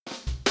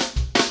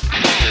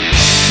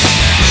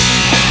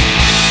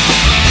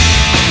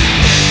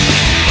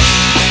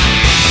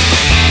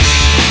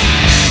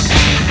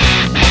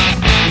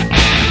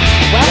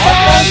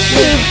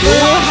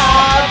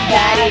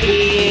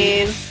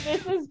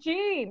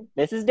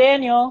This is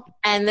Daniel.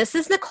 And this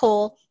is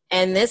Nicole.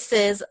 And this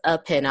is a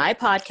Pinay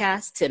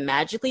podcast to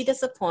magically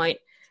disappoint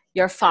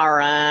your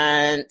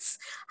parents.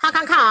 Honk,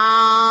 honk,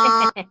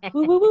 honk.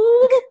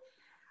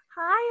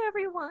 Hi,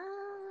 everyone.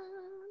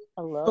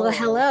 Hello. Well,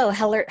 hello.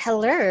 Hello.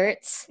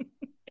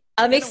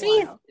 Makes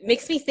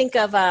me think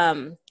of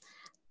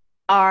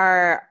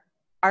our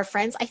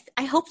friends.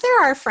 I hope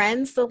they're our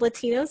friends, the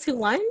Latinos who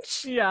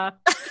lunch. Yeah.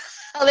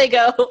 How they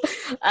go,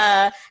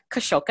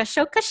 kasho. I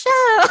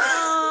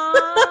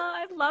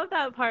love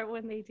that part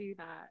when they do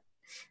that.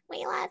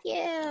 We love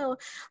you.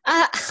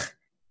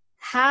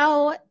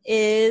 How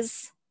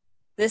is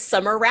this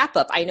summer wrap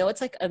up? I know it's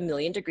like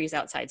 1,000,000 degrees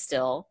outside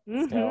still,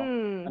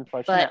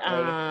 Unfortunately. but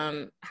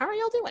how are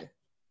y'all doing?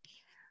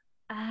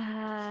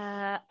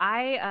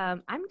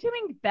 I'm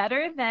doing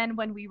better than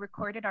when we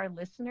recorded our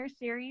listener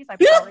series. I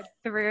powered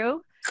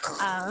through.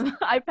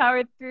 I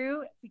powered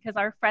through because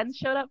our friends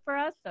showed up for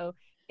us. So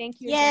thank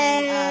you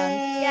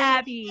again,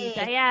 Gabby,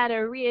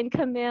 Diana, Rhea, and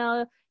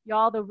Camille.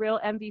 Y'all the real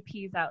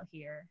MVPs out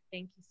here.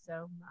 Thank you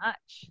so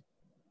much.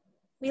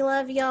 We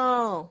love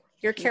y'all.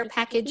 Your care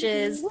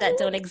packages that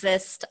don't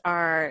exist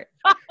are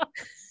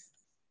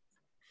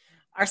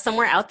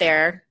somewhere out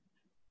there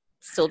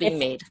still being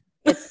made.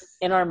 It's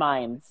in our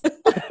minds.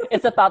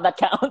 It's a thought that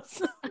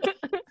counts.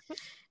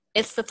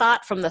 It's the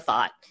thought from the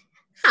thought.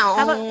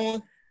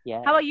 How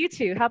about you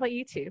two?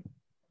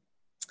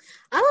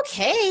 I'm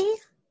okay.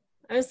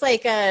 I was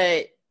like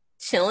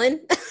chilling.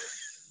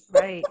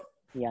 Right.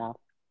 Yeah,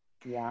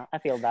 I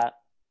feel that.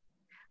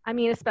 I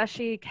mean,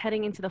 especially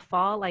heading into the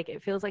fall, like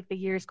it feels like the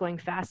year is going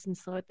fast and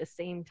slow at the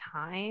same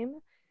time.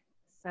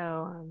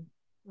 So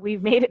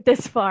we've made it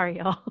this far,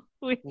 y'all.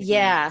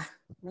 Yeah,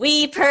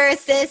 we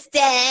persisted.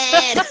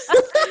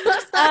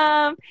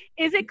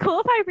 Is it cool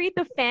if I read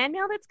the fan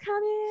mail that's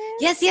coming?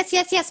 Yes.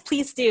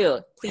 Please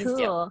do.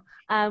 Cool.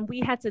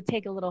 We had to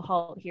take a little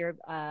halt here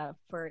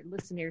for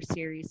listener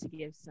series to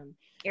give some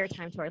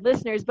airtime to our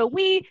listeners, but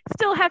we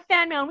still have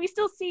fan mail and we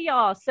still see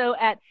y'all. So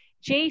at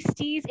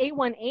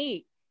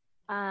jstees818,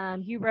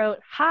 you wrote,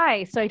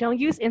 "Hi, so I don't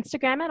use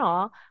Instagram at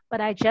all,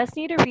 but I just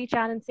need to reach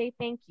out and say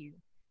thank you.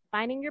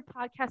 Finding your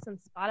podcast on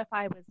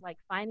Spotify was like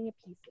finding a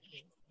piece of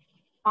me.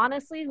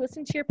 Honestly,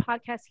 listening to your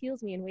podcast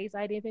heals me in ways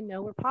I didn't even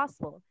know were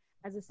possible.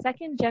 As a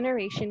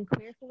second-generation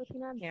queer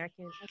Filipino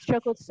American, I've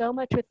struggled so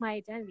much with my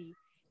identity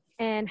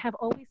and have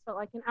always felt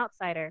like an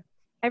outsider.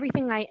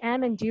 Everything I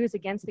am and do is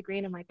against the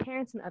grain of my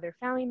parents and other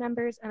family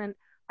members, and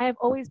I have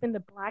always been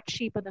the black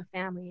sheep of the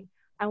family.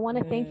 I want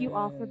to thank you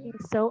all for being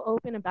so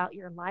open about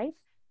your life,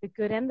 the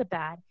good and the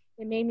bad.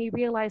 It made me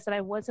realize that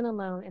I wasn't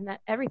alone and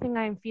that everything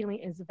I am feeling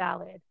is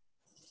valid.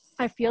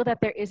 I feel that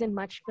there isn't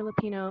much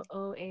Filipino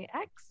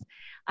OAX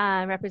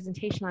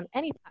representation on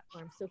any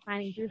platform, so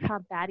finding Blue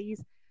Hub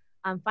Baddies,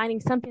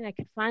 finding something I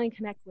could finally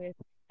connect with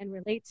and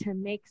relate to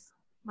makes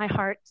my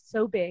heart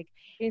so big.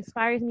 It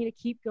inspires me to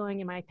keep going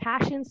in my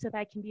passion so that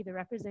I can be the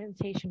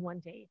representation one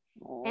day.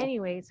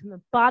 Anyways, from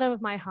the bottom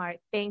of my heart,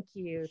 thank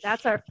you."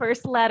 That's our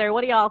first letter.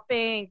 What do y'all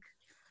think?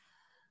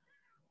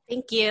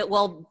 Thank you.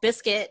 Well,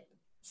 Biscuit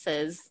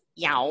says,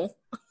 yow.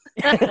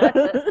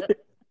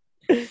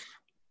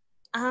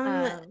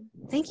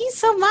 Thank you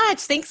so much.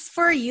 Thanks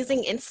for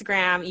using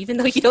Instagram, even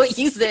though you don't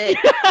use it.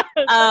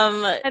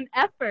 An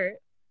effort.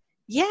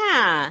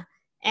 Yeah.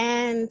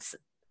 And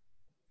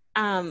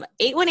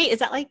 818, is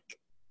that like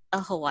a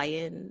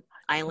Hawaiian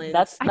island?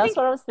 That's what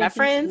I was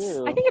thinking reference?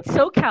 too. I think it's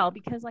SoCal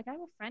because like I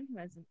have a friend who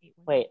has an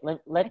 818. Wait,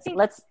 let's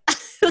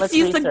let's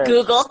use research. the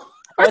Google.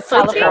 Oh, it's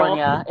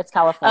California. It's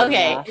California.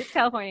 Okay. It's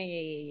California.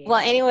 Yeah. Well,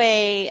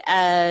 anyway,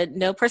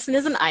 no person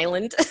is an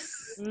island.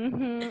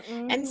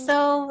 And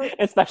so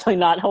especially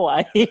not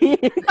Hawaii.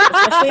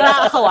 especially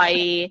not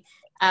Hawaii.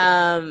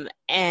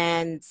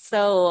 And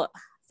so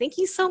thank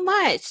you so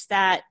much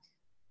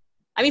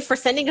for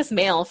sending us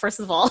mail,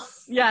 first of all.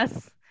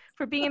 Yes,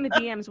 for being in the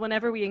DMs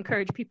whenever we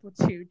encourage people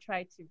to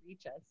try to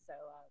reach us. So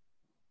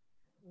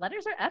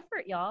letters are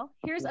effort, y'all.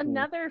 Here's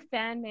another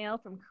fan mail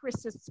from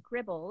Krista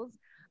Scribbles.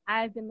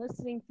 "I've been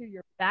listening through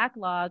your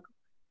backlog.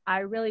 I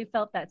really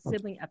felt that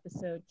sibling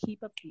episode.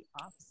 Keep up the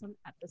awesome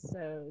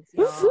episodes,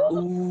 y'all."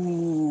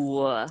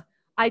 Ooh.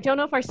 I don't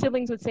know if our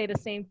siblings would say the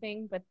same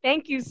thing, but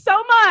thank you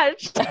so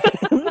much.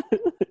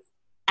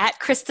 At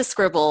Krista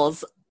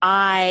Scribbles,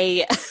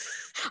 I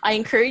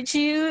encourage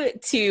you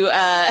to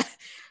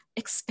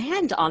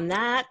expand on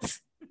that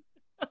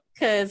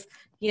because,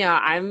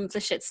 I'm the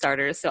shit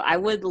starter. So I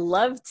would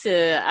love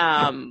to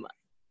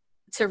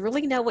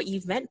really know what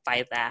you've meant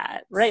by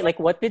that. Right. Like,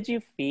 what did you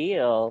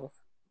feel?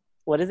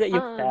 What is it you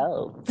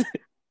felt?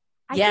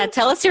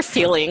 Tell us your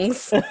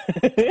feelings.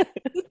 I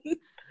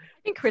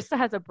think Krista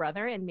has a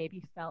brother and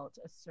maybe felt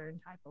a certain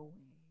type of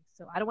way.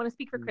 So I don't want to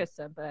speak for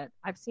Krista, but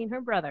I've seen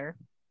her brother.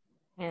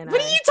 And what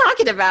are you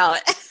talking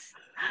about?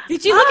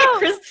 Did you look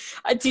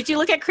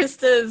at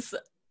Krista's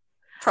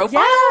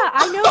profile? Yeah,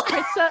 I know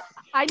Krista.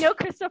 I know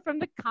Krista from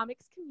the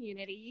comics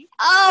community.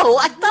 Oh,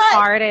 I thought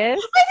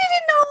artist. I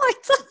didn't know. I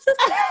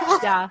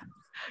thought. Yeah.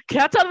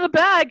 Cat's out of the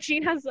bag.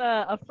 Jean has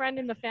a friend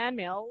in the fan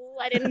mail. Ooh,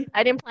 I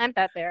didn't plant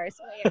that there. I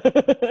swear.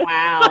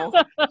 Wow.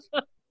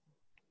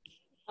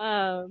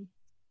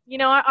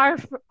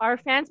 Our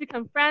fans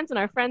become friends, and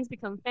our friends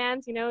become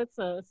fans. It's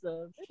a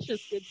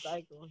vicious good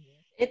cycle here.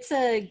 It's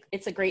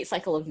a great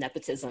cycle of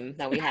nepotism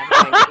that we have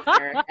going on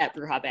here at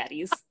Bruja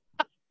Baddies.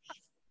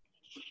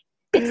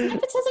 It's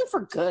nepotism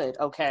for good,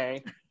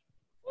 okay.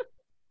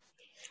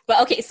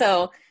 But okay,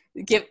 so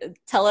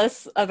tell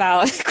us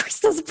about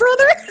Krista's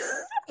brother.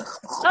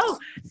 Oh,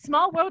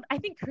 small world. I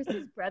think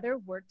Krista's brother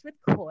worked with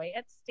Koi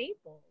at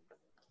Staples.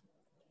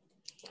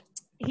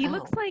 He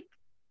looks like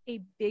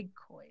a big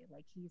Koi.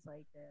 Like he's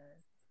like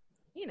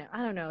I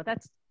don't know.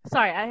 That's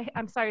sorry.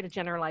 I'm sorry to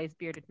generalize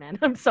bearded men.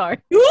 I'm sorry.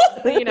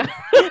 But,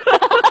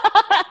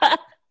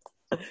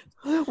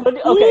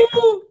 Okay,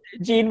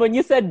 Jean, when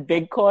you said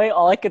big koi,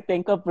 all I could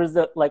think of was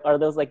are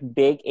those like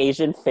big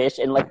Asian fish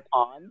in like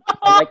ponds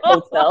and like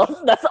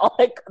hotels. That's all.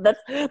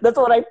 That's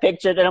what I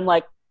pictured, and I'm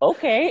like,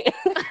 okay.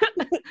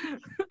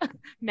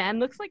 Man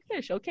looks like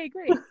fish. Okay,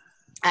 great.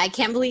 I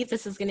can't believe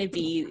this is going to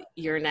be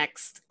your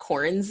next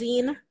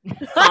quarantine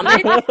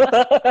comic.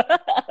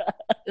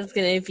 It's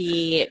going to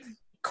be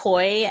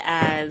koi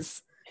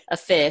as a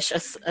fish,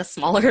 a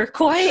smaller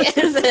koi,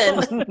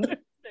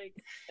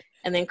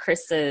 and then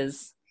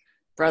Krista's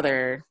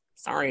brother.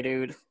 Sorry,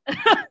 dude.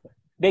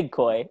 Big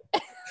koi.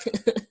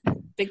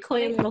 Big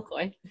koi and little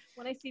koi.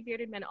 When I see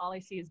bearded men, all I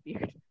see is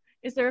beard.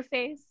 Is there a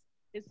face?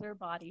 Is there a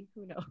body?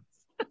 Who knows?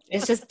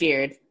 It's just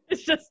beard.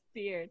 It's just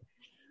beard.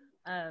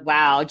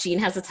 Wow, Jean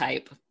has a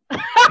type. Way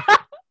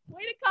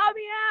to call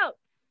me out.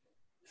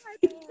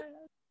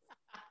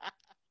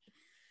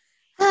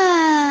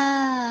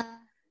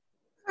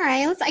 All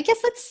right, let's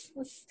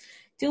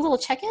do a little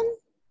check-in.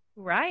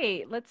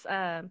 Right. Let's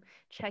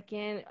check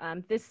in.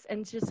 This,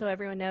 and just so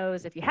everyone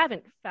knows, if you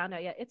haven't found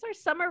out yet, it's our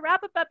summer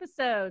wrap-up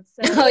episode.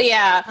 So, oh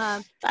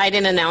yeah, I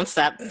didn't announce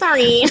that.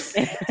 Sorry.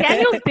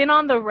 Daniel's been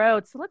on the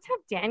road, so let's have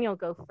Daniel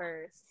go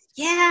first.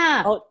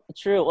 Yeah. Oh,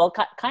 true. Well,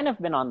 kind of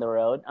been on the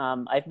road.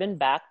 I've been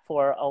back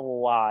for a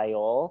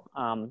while.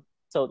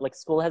 So like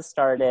school has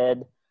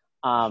started.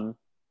 The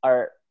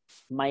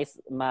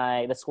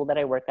school that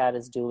I work at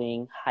is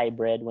doing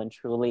hybrid when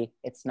truly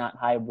it's not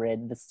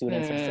hybrid. The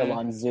students are still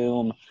on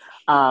Zoom.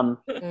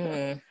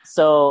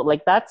 So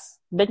like that's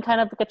been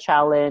kind of like a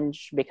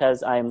challenge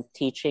because I'm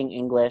teaching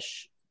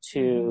English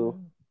to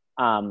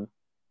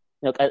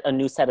a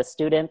new set of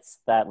students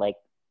that like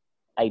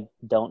I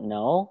don't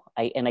know.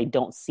 I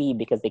don't see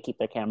because they keep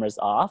their cameras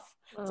off.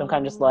 So I'm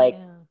kind of just like,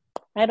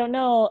 I don't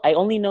know. I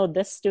only know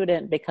this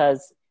student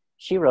because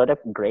she wrote a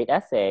great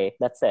essay.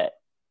 That's it.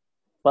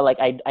 But like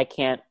I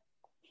can't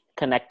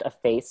connect a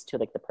face to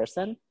like the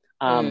person.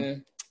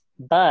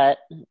 But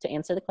to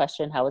answer the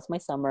question, how was my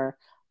summer?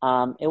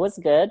 It was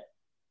good.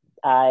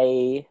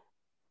 I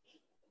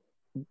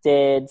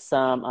did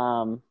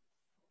some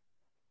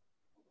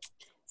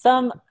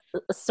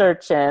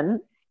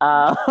searching.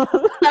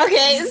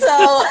 Okay,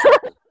 so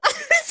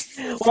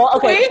well,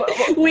 okay,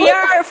 we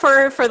are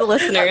for the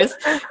listeners.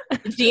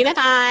 Jean and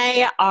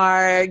I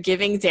are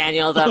giving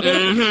Daniel the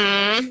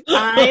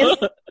eyes.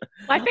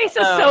 My face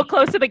is so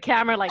close to the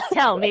camera. Like,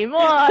 tell me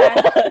more.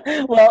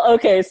 Well,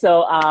 okay,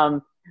 so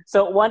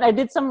one, I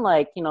did some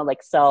like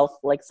self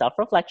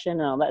reflection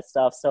and all that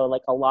stuff. So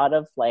like a lot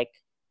of like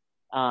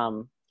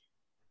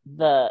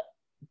the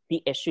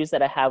issues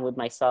that I have with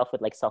myself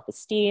with like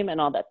self-esteem and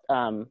all that.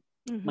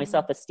 My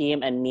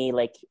self-esteem and me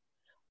like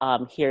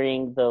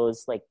hearing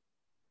those like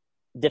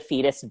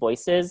defeatist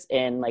voices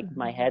in like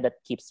my head that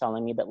keeps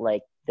telling me that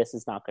like this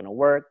is not going to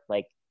work,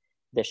 like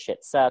this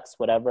shit sucks,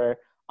 whatever.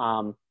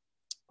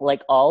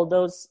 Like all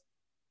those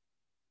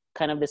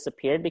kind of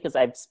disappeared because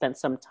I've spent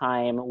some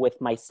time with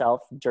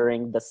myself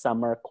during the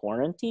summer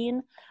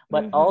quarantine,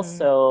 but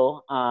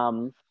also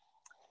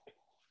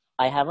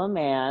I have a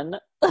man.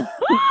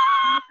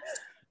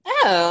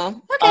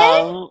 Oh,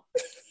 okay.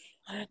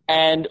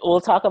 And we'll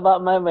talk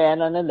about my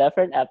man on a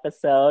different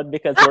episode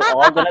because we're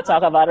all going to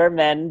talk about our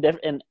men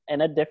in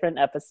a different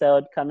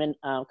episode coming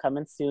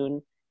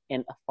soon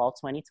in fall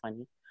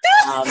 2020.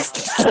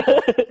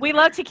 We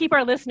love to keep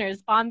our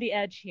listeners on the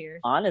edge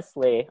here.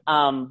 Honestly.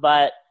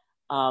 But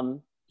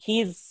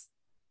he's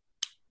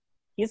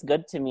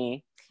good to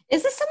me.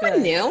 Is this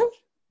someone new?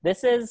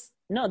 This is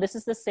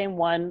the same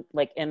one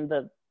like in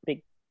the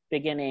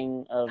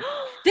beginning of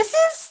This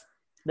is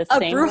the a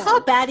same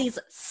Bruja Baddies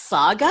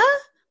saga?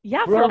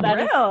 Yeah, for real.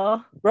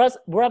 Bruja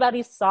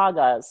Baddies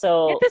Saga.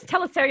 So get this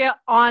teleserie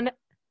on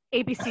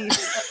ABC,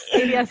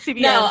 CBS,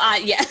 CBS. No,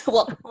 yeah.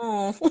 Well,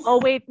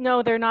 oh wait,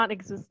 no, they're not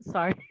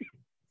Sorry.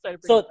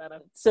 So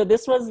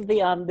this was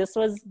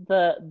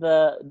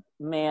the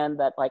man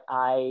that like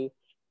I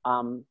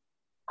don't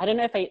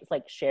know if I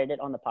like shared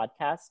it on the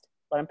podcast,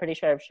 but I'm pretty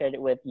sure I've shared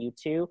it with you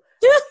too.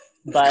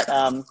 but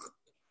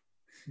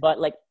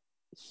like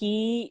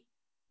he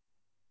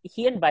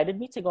invited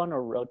me to go on a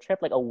road trip,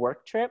 like a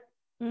work trip.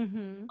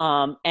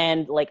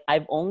 And like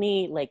I've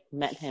only like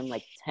met him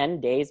like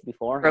 10 days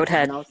before,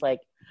 Roadhead. And I was like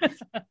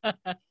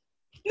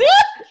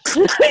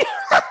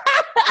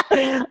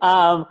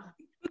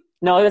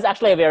No, he was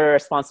actually a very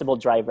responsible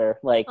driver.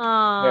 Like,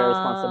 very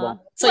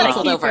responsible. So Let you it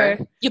pulled keep over.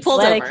 her. You pulled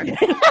Let over. it-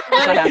 Let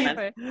What it keep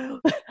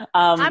happened? her.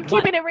 I'm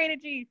keeping it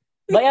rated G.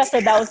 But yeah,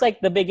 so that was like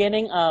the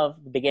beginning of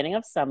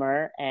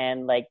summer,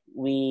 and like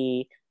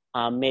we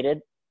made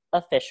it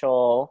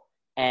official,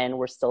 and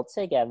we're still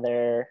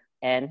together,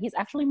 and he's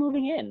actually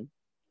moving in.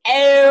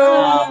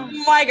 Oh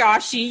my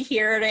gosh, you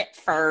heard it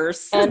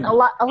first. And a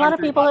lot of Andrew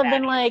people have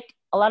been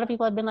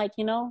Bobatti. like,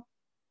 you know,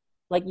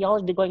 like y'all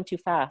are going too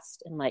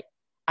fast, and like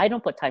I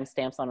don't put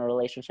timestamps on a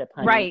relationship,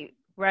 honey.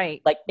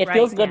 Right. Like it Right,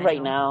 feels good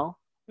right Daniel.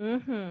 now,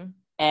 Mm-hmm.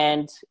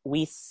 and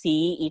we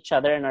see each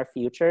other in our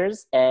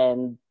futures,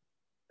 and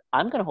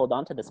I'm gonna hold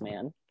on to this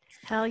man.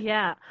 Hell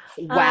yeah.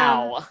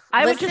 Wow.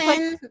 I would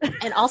Listen,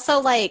 just and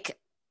also like,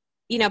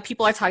 you know,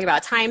 people are talking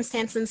about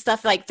timestamps and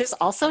stuff. Like, there's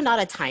also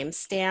not a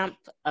timestamp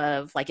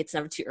of like it's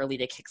never too early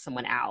to kick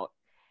someone out.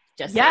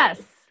 Just Yes.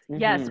 saying.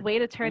 Yes. Mhm. Way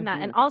to turn that.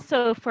 Mhm. And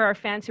also for our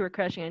fans who are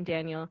crushing on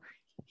Daniel,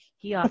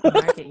 he off the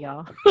market,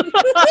 y'all.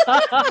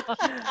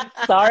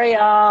 Sorry,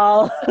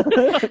 y'all.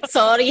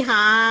 Sorry,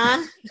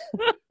 huh?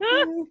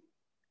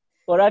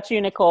 What about you,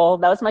 Nicole?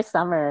 That was my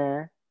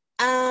summer.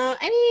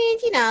 I mean,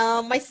 you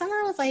know, my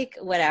summer was like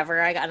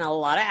whatever. I got in a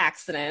lot of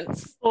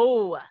accidents.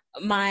 Oh.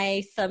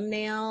 My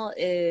thumbnail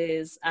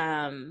is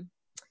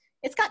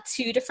it's got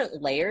 2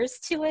 different layers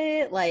to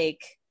it.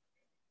 Like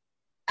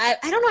I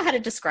don't know how to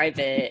describe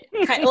it.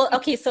 Well,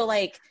 okay, so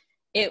like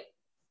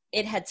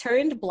it had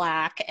turned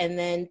black, and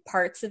then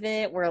parts of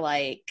it were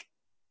like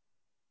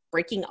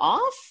breaking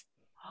off,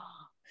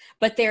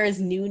 but there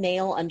is new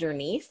nail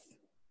underneath.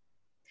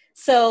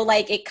 So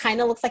like it kind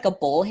of looks like a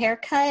bowl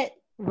haircut.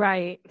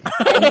 Right.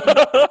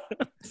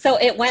 So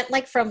it went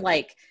like from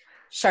like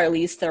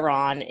Charlize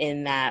Theron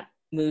in that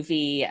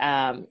movie.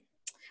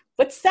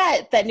 What's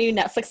that new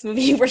Netflix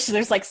movie where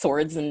there's like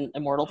swords and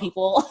immortal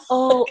people?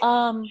 Oh,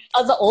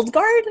 The Old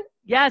Guard?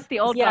 Yes, the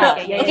old Yeah,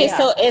 guy. yeah, Okay, yeah.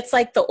 so it's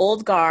like the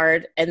Old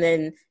Guard, and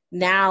then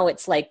now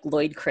it's like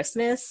Lloyd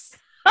Christmas.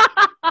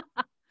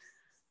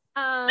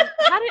 How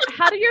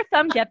did your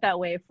thumb get that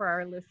way for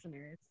our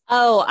listeners?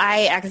 Oh,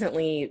 I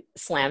accidentally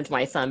slammed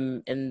my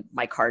thumb in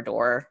my car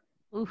door.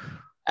 Oof.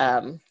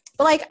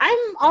 But like I'm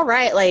all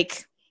right.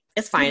 Like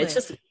it's fine. Do It's it.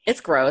 just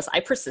it's gross. I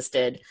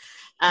persisted.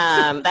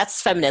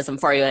 That's feminism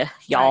for you,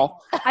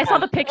 y'all. I saw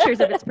the pictures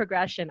of its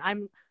progression.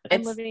 I'm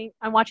It's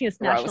watching this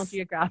National gross.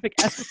 Geographic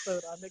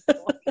episode on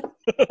Nicole.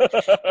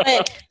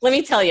 But let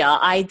me tell y'all,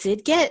 I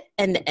did get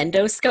an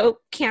endoscope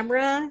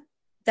camera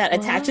that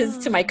attaches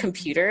to my Wow.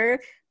 computer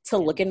to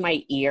look in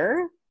my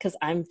ear because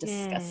I'm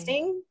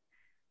disgusting.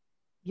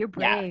 You're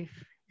Yeah. brave.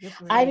 You're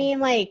brave. I mean,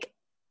 like,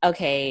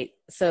 okay,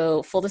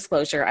 so full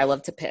disclosure, I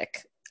love to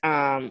pick.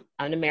 I'm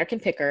an American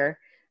picker.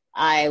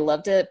 I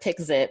love to pick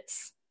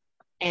zits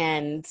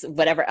and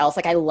whatever else.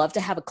 Like, I love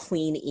to have a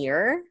clean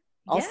ear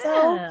also.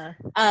 Yeah.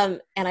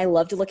 And I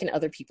love to look in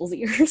other people's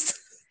ears.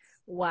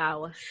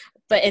 Wow.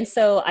 And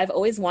so I've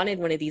always wanted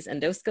one of these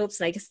endoscopes,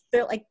 and I guess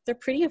they're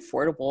pretty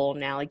affordable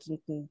now. Like you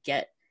can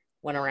get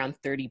one around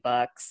 $30.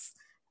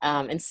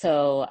 And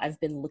so I've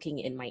been looking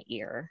in my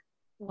ear.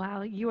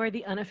 Wow. You are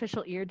the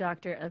unofficial ear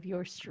doctor of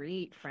your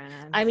street,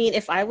 friend. I mean,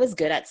 if I was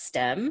good at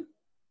STEM,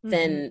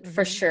 then Mhm,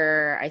 for mhm.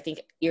 sure, I think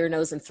ear,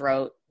 nose, and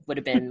throat would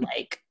have been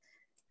like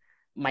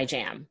my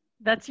jam.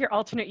 That's your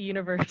alternate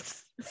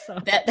universe. So.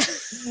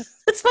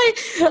 That's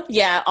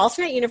my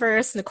alternate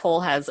universe.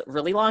 Nicole has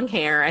really long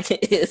hair and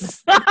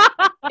is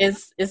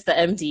the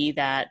MD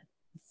that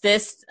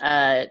this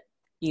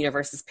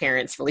universe's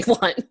parents really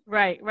want.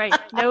 Right.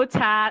 No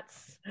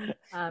tats.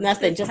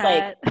 Nothing, just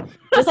like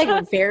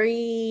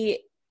very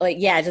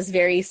just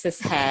very cis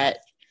het,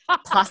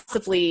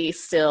 possibly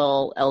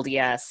still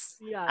LDS.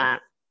 yeah.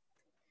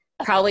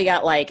 Probably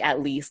got like at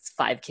least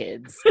 5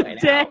 kids by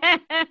now.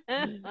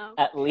 Damn.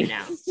 At least.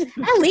 Now.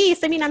 At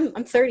least, I mean, I'm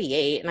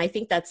 38, and I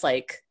think that's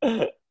like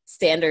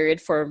standard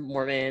for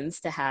Mormons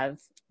to have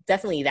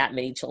definitely that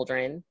many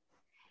children.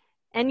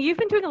 And you've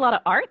been doing a lot of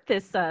art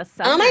this summer.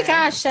 Oh my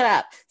gosh, shut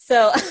up.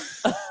 So,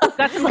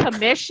 Got some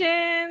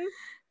commissions.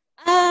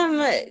 kind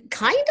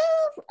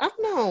of. I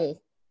don't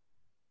know.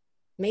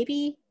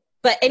 Maybe.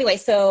 But anyway,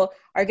 so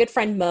our good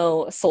friend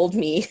Mo sold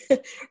me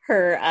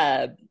her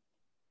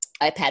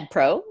iPad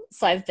Pro.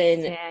 So I've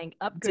been Dang,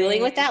 upgrade.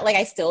 dealing with that. Like,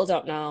 I still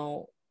don't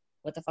know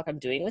what the fuck I'm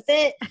doing with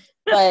it,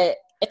 but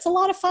it's a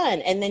lot of fun.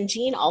 And then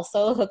Jean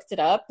also hooked it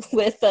up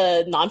with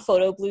a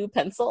non-photo blue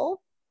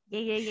pencil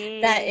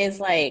Yeah. that is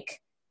like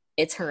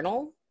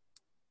eternal.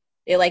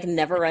 It like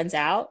never runs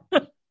out.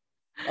 The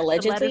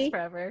letters Allegedly.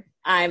 forever.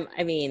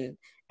 And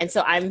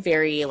so I'm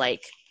very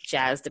like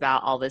jazzed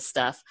about all this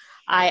stuff.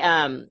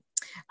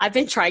 I've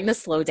been trying to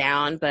slow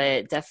down,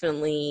 but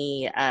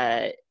definitely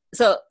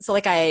so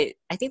like I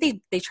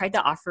think they tried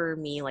to offer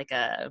me like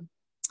a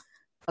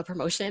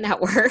promotion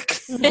at work,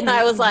 and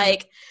I was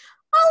like,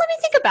 oh, let me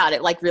think about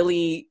it, like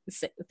really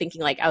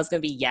thinking like I was gonna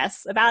be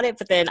yes about it,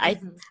 but then I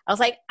was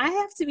like, I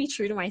have to be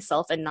true to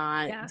myself and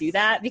not do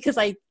that, because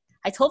I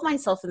told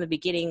myself in the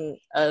beginning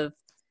of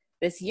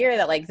this year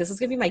that like this is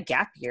gonna be my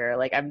gap year,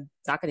 like I'm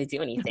not gonna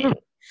do anything.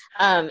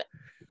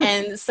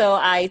 And so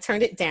I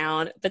turned it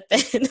down, but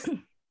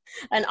then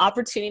an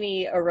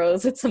opportunity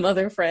arose with some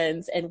other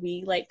friends, and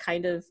we like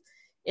kind of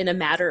in a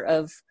matter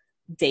of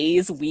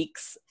days,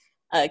 weeks,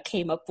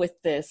 came up with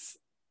this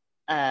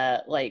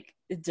like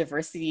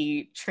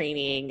diversity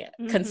training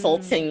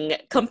consulting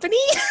company.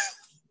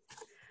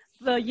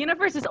 The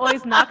universe is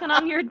always knocking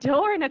on your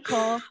door,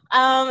 Nicole.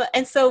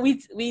 And so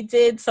we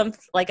did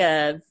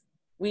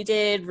we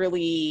did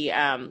really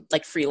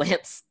like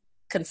freelance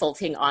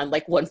consulting on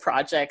like one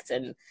project,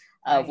 and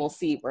we'll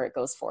see where it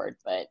goes forward.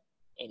 But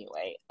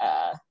anyway,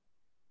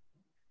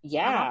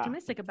 yeah. I'm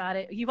optimistic about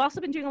it. You've also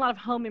been doing a lot of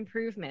home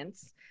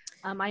improvements.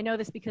 I know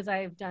this because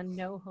I've done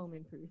no home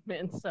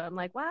improvements. So I'm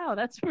like, wow,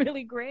 that's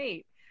really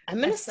great. I'm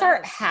going to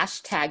start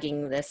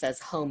hashtagging this as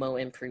homo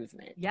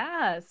improvement.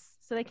 Yes.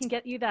 So they can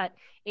get you that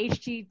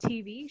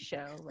HGTV show,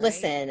 right?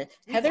 Listen,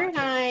 Heather and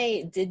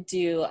I did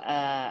do,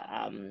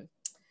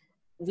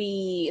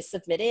 we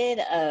submitted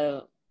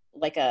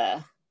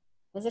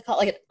what's it called?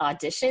 Like an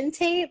audition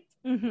tape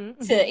to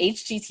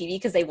HGTV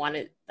because they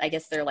wanted, I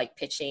guess they're like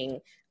pitching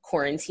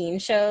quarantine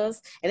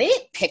shows, and they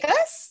didn't pick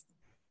us.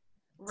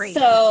 Racist.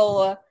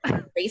 So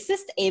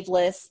racist,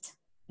 ableist,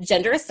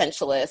 gender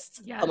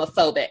essentialist,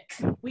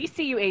 homophobic. We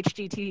see you,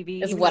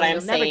 HGTV. Is what I'm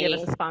saying. Never give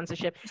us a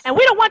sponsorship, and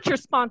we don't want your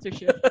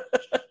sponsorship.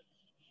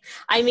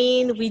 I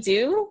mean, we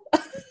do.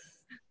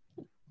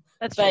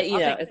 That's true. But you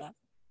know, it's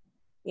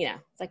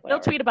like whatever. They'll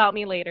tweet about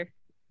me later.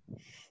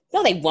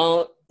 No, they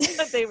won't.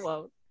 They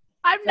won't.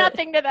 I'm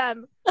nothing to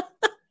them.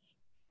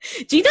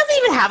 G doesn't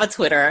even have a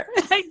Twitter.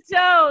 I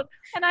don't,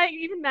 and I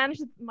even manage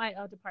my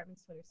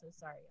department's Twitter. So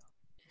sorry, y'all.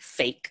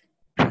 Fake.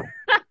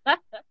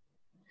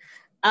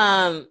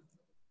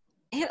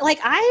 Like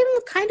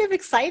I'm kind of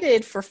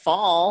excited for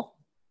fall.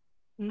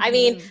 I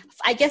mean,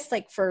 I guess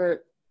like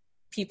for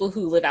people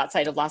who live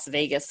outside of Las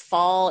Vegas,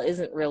 fall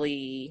isn't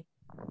really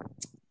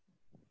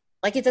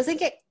like it doesn't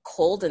get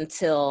cold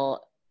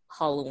until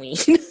Halloween.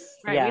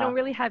 Right. Yeah. We don't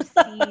really have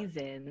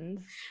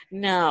seasons.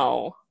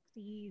 No.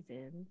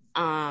 Seasons.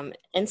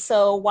 And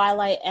so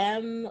while I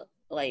am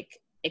like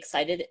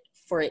excited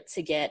for it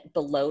to get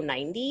below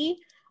 90,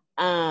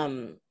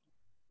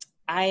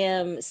 I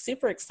am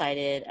super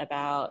excited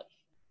about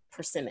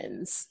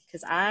persimmons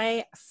because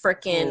I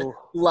freaking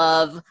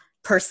love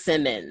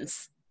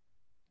persimmons.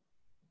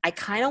 I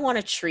kind of want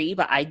a tree,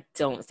 but I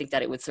don't think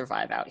that it would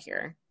survive out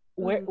here.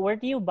 Where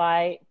do you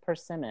buy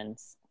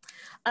persimmons?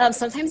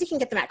 Sometimes you can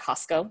get them at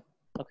Costco.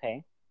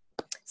 Okay.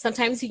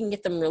 Sometimes you can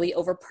get them really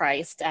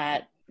overpriced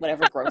at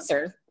whatever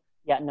grocer.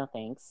 Yeah, no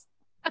thanks.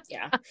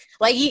 Yeah.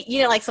 Like,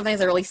 you know, like sometimes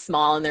they're really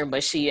small and they're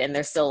mushy and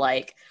they're still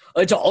like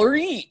 $1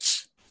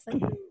 each.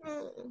 Like,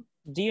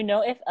 Do you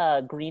know if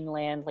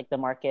Greenland, like the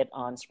market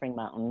on Spring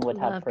Mountain, would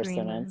have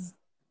persimmons?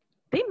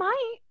 They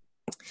might.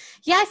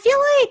 Yeah, I feel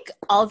like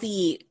all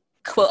the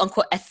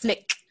quote-unquote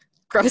ethnic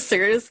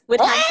grocers would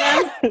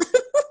have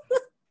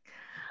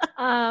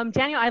them.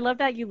 Daniel, I love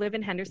that you live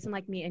in Henderson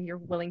like me and you're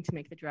willing to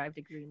make the drive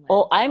to Greenland.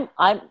 Oh,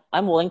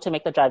 I'm willing to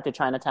make the drive to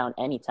Chinatown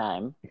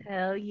anytime.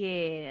 Hell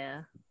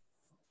yeah.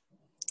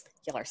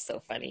 Y'all are so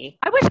funny.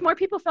 I wish more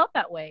people felt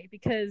that way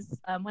because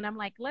when I'm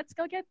like, let's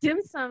go get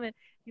dim sum, and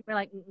people are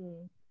like,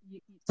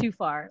 too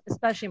far,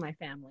 especially my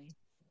family.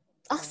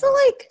 Also,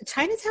 like,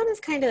 Chinatown is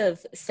kind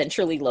of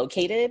centrally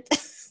located.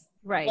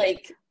 Right.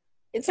 Like,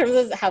 in terms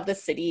of how the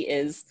city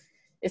is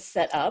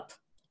set up.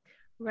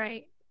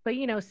 Right. But,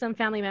 you know, some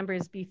family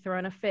members be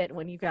throwing a fit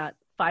when you got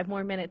 5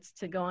 more minutes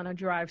to go on a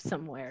drive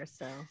somewhere,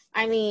 so.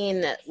 I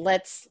mean,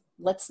 let's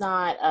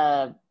not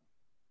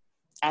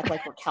act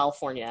like we're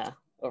California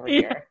over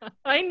here.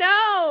 I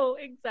know,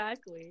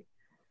 exactly.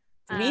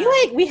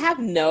 We have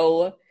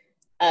no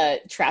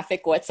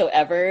traffic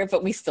whatsoever,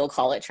 but we still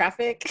call it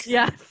traffic.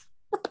 Yes.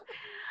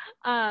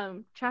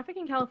 Traffic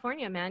in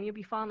California, man, you'll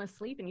be falling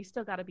asleep and you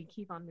still got to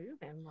keep on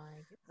moving.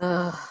 Like, it's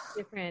a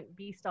different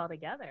beast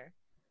altogether.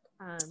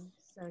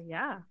 So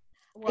yeah.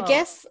 Well, I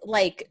guess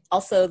like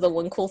also the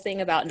one cool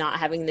thing about not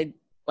having to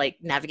like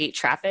navigate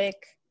traffic,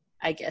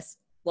 I guess.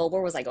 Well,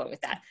 where was I going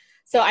with that?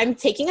 So I'm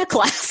taking a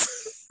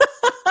class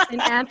in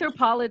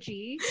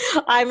anthropology.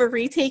 I'm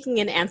retaking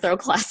an anthro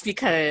class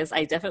because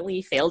I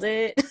definitely failed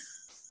it.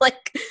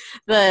 Like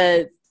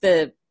the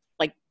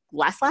like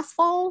last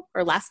fall.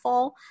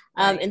 Right.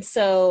 And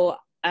so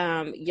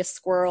your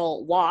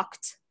squirrel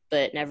walked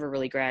but never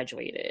really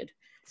graduated.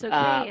 It's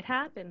okay, it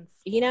happens.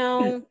 You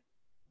know,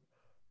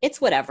 it's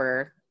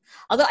whatever.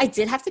 Although I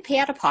did have to pay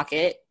out of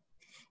pocket,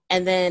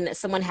 and then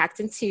someone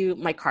hacked into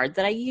my card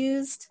that I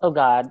used. Oh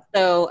God.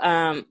 So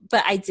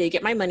but I did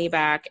get my money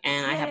back,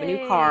 and I have a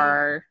new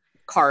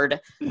card.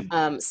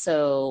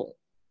 So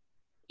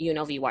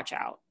UNLV, watch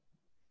out.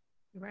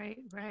 Right.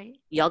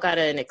 Y'all got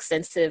an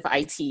extensive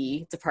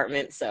IT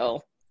department,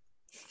 so.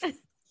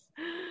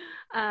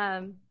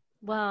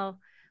 Well,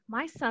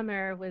 my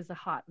summer was a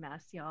hot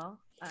mess, y'all.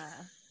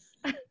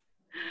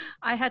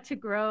 I had to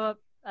grow up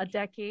a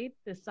decade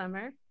this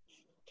summer,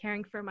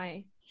 caring for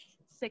my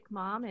sick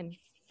mom and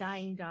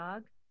dying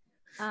dog.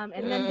 And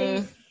then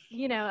they,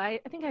 you know, I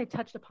think I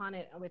touched upon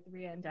it with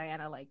Rhea and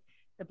Diana, like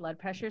the blood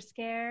pressure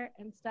scare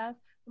and stuff.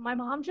 My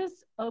mom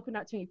just opened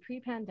up to me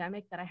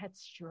pre-pandemic that I had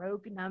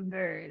stroke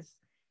numbers.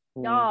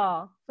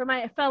 Y'all, for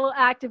my fellow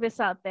activists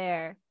out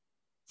there,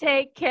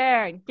 take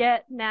care and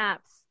get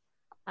naps.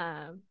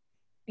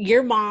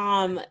 Your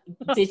mom,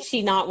 did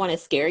she not want to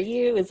scare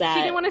you? Is that...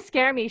 She didn't want to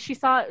scare me. She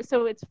saw,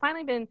 so it's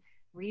finally been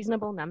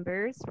reasonable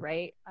numbers,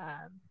 right?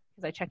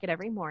 Because I check it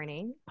every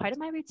morning, part of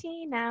my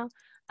routine now.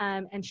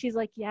 And she's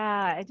like,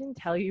 yeah, I didn't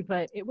tell you,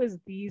 but it was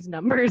these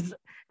numbers.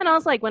 And I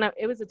was like,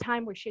 it was a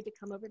time where she had to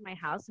come over to my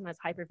house and I was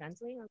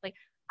hyperventilating. I was like,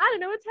 I don't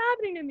know what's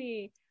happening to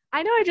me.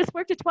 I know I just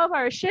worked a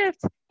 12-hour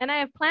shift and I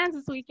have plans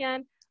this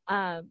weekend.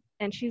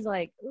 And she's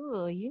like,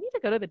 ooh, you need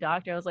to go to the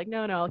doctor. I was like,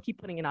 no, I'll keep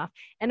putting it off.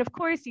 And of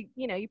course, you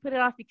put it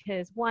off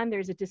because one,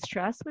 there's a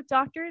distrust with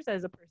doctors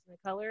as a person of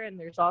color. And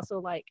there's also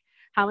like,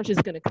 how much is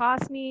it going to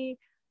cost me?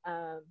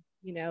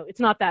 It's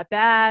not that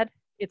bad.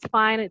 It's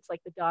fine. It's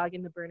like the dog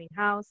in the burning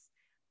house.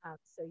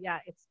 So yeah,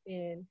 it's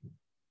been,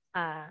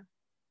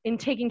 in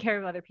taking care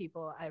of other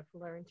people, I've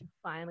learned to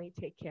finally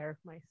take care of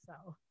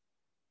myself.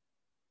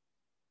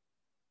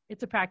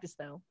 It's a practice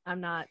though.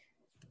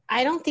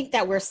 I don't think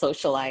that we're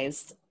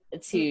socialized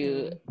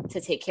to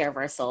take care of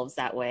ourselves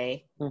that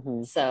way.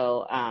 Mm-hmm.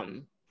 So,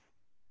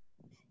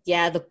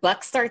 yeah, the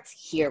buck starts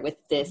here with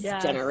this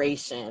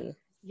generation.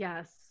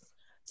 Yes.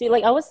 See,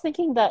 like, I was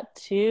thinking that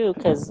too,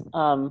 because,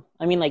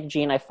 like,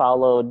 Jean, I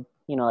followed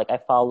your, your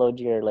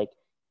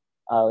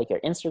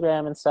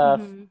Instagram and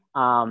stuff.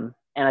 Mm-hmm.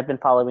 And I've been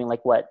following,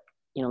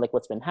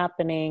 what's been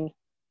happening.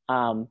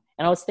 And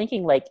I was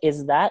thinking, like,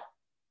 is that,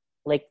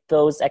 like,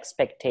 those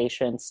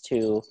expectations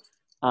to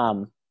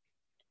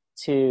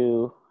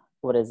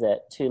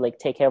like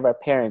take care of our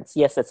parents?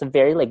 Yes, it's a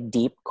very like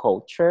deep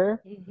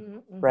culture,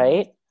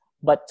 right?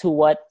 But to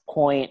what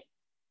point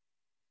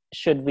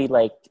should we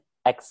like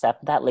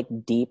accept that like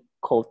deep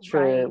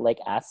culture like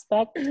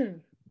aspect?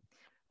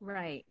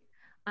 Right.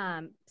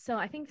 So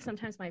I think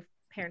sometimes my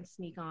parents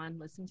sneak on,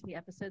 listen to the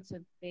episodes, so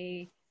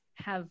they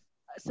have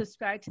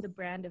subscribed to the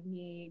brand of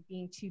me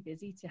being too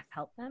busy to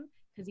help them,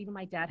 because even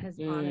my dad has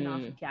on and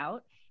off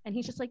gout. And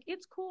he's just like,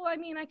 it's cool. I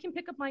mean, I can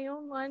pick up my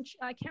own lunch.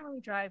 I can't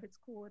really drive. It's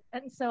cool.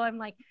 And so I'm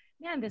like,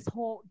 man, this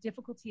whole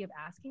difficulty of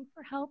asking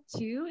for help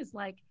too is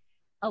like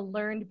a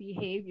learned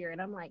behavior. And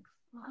I'm like,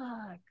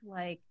 fuck,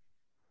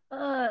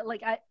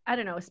 I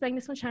don't know. Spending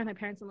this much time with my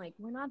parents, I'm like,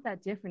 we're not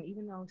that different,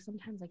 even though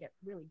sometimes I get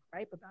really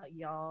gripe about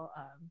y'all.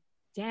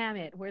 Damn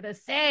it, we're the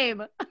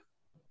same.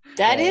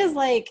 That is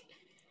like,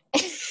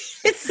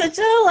 it's such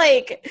a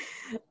like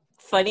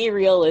funny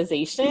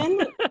realization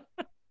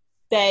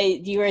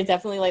that you are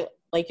definitely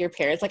like your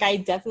parents. Like, I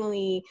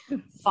definitely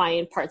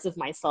find parts of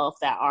myself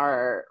that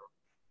are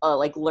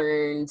like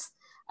learned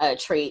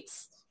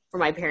traits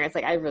from my parents.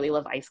 Like, I really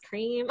love ice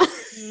cream.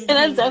 And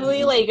that's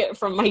definitely like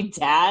from my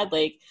dad.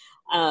 Like,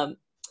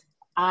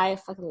 I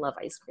fucking love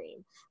ice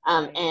cream.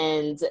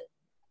 And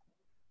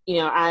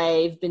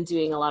I've been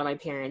doing a lot of my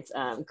parents'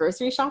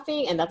 grocery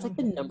shopping, and that's like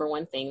the number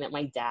one thing that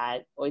my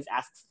dad always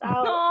asks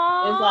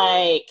about. Is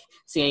like,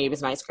 so you want to give me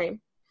some ice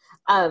cream?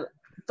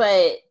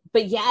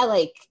 But yeah,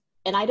 like,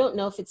 and I don't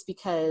know if it's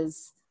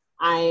because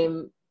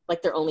I'm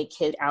like their only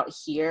kid out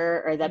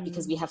here, or that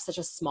because we have such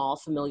a small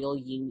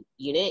familial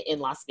unit in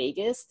Las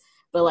Vegas,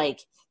 but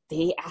like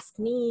they ask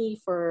me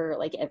for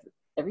like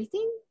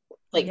everything,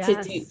 like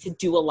to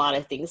do a lot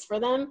of things for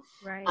them.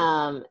 Right.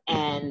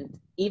 And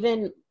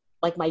even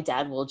like my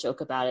dad will joke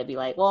about it, be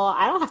like, well,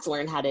 I don't have to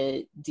learn how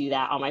to do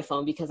that on my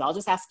phone because I'll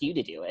just ask you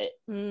to do it.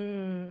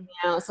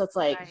 So it's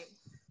like,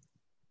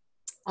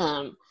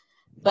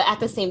 but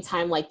at the same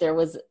time, like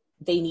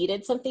they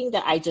needed something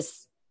that I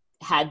just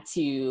had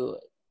to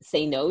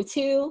say no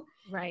to.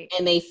 Right.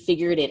 And they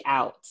figured it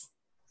out.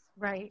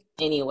 Right.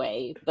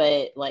 Anyway,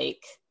 but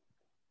like,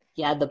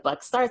 yeah, the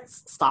buck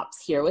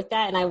stops here with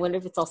that. And I wonder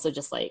if it's also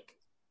just like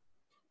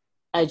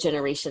a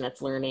generation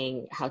that's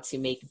learning how to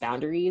make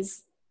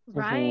boundaries.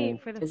 Right.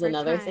 For the is first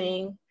another time.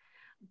 thing.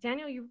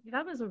 Daniel,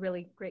 that was a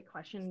really great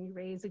question. You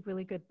raised a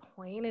really good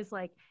point. Is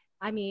like,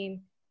 I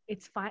mean,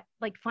 it's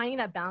like finding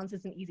that balance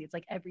isn't easy. It's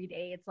like every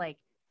day. It's like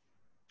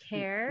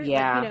care,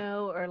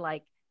 or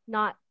like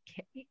not.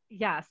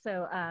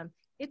 So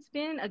it's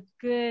been a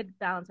good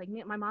balance. Like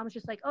my mom was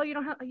just like, oh, you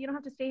don't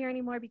have to stay here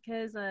anymore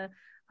because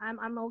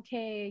I'm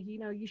okay.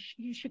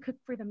 You should cook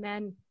for the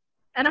men.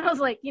 And I was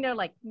like,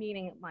 like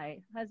meaning my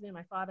husband,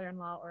 my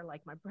father-in-law, or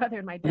like my brother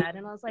and my dad.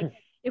 And I was like,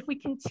 if we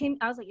continue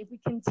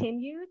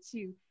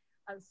to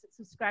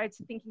subscribe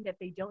to thinking that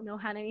they don't know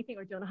how to anything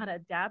or don't know how to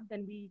adapt,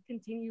 then we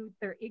continue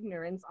their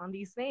ignorance on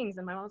these things.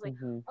 And my mom was like,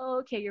 oh,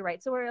 okay, you're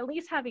right. So we're at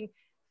least having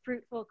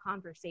fruitful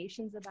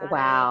conversations about it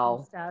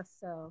and stuff.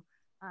 So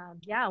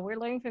we're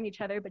learning from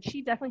each other, but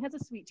she definitely has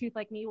a sweet tooth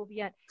like me. We'll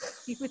be at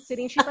seafood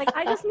sitting. She's like,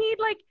 I just need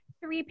like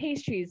 3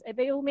 pastries.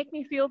 They will make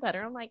me feel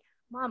better. I'm like,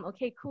 Mom,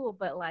 okay, cool.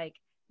 But like,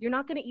 you're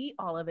not going to eat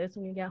all of this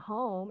when you get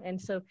home. And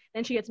so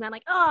then she gets mad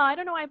like, oh, I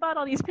don't know. I bought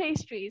all these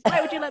pastries. Why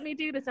would you let me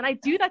do this? And I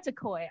do that to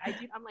Koi.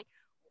 I'm like,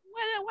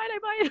 why did I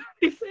buy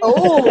these things?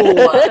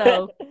 Oh,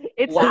 so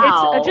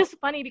it's just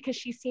funny because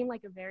she seemed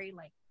like a very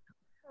like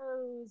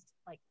composed,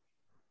 like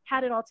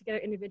had it all together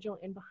individual,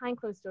 and behind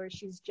closed doors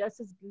she's just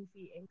as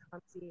goofy and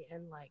clumsy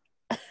and like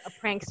a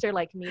prankster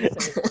like me.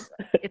 So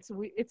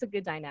it's a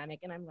good dynamic,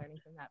 and I'm learning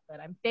from that. But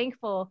I'm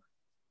thankful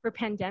for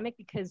pandemic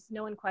because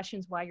no one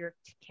questions why you're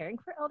caring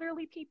for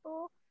elderly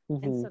people.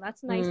 Mm-hmm. And so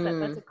that's nice.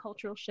 That's a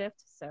cultural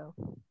shift. So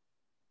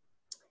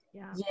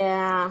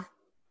yeah,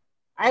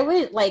 I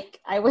wish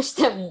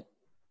that,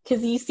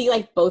 because you see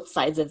like both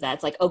sides of that.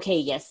 It's like, okay,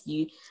 yes,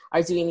 you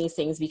are doing these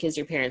things because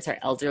your parents are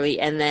elderly,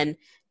 and then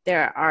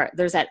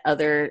there's that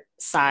other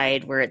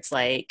side where it's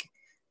like,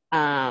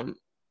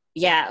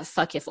 yeah,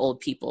 fuck if old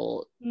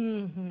people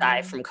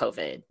die from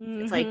COVID.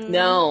 It's like,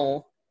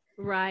 no.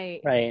 Right.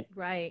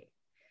 Like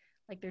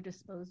they're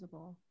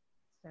disposable.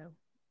 So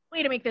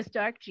way to make this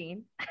dark,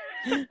 Jean.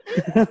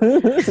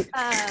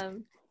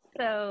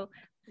 So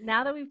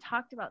now that we've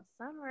talked about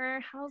summer,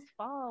 how's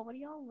fall? What are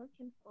y'all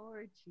looking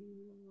forward to?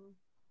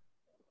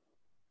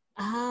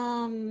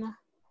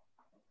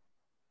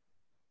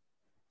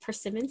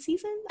 Persimmon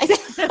season?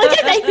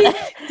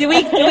 Did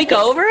we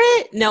go over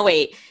it? No,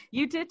 wait.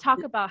 You did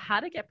talk about how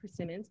to get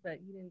persimmons,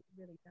 but you didn't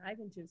really dive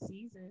into the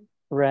season.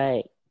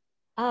 Right.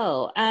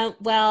 Oh,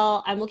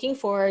 well, I'm looking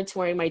forward to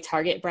wearing my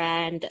Target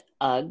brand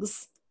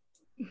Uggs.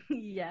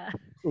 Yeah.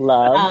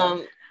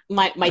 Love.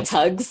 My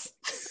Tugs.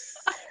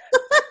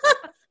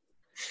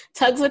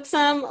 Tugs with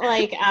some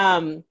like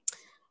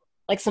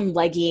some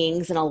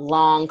leggings and a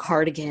long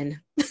cardigan.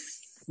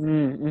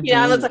 Mm-hmm.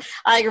 Yeah,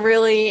 I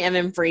really am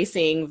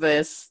embracing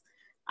this,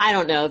 I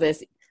don't know,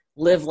 this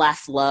live,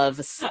 laugh, love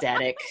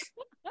aesthetic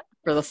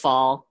for the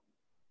fall.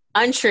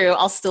 Untrue.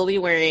 I'll still be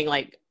wearing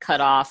like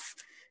cut off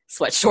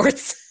sweat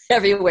shorts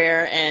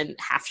everywhere and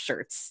half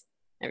shirts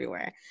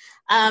everywhere.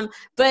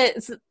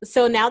 But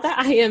so now that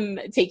I am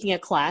taking a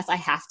class, I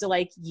have to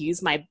like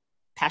use my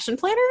passion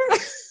planner.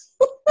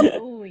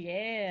 Oh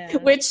yeah.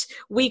 Which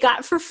we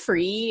got for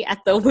free at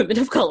the Women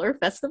of Color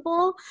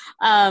Festival.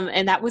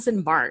 And that was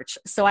in March.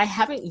 So I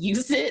haven't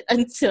used it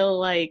until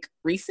like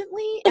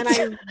recently, and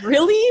I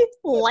really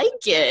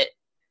like it.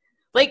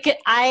 Like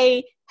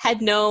I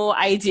had no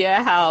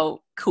idea how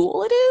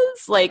cool it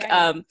is. Like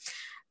right.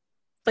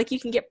 Like you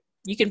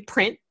can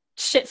print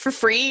shit for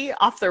free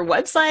off their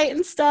website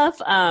and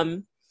stuff.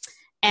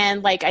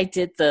 And like I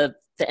did the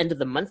end of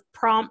the month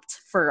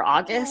prompt for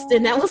August,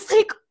 and that was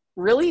like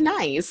really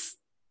nice.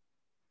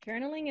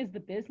 Journaling is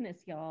the business,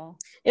 y'all.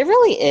 It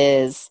really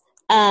is.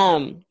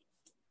 Going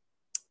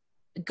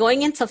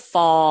into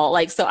fall,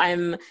 like, so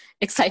I'm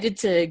excited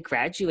to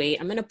graduate.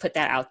 I'm going to put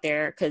that out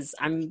there because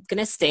I'm going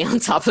to stay on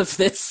top of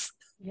this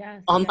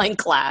online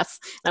class.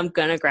 I'm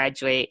going to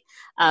graduate.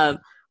 I'm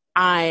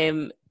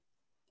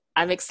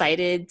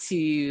excited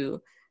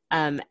to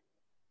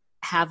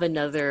have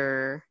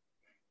another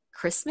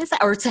Christmas,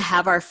 or to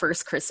have our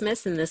first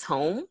Christmas in this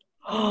home.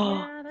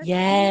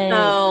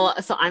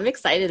 Yes. So I'm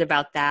excited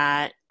about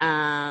that.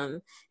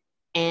 And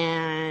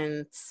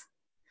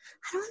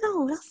I don't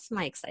know, what else am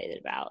I excited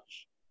about?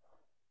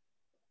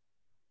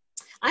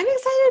 I'm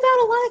excited about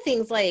a lot of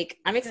things. Like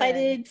I'm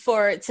excited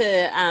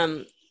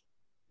to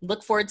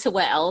look forward to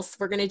what else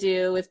we're gonna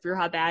do with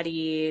Bruja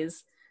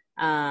Baddies.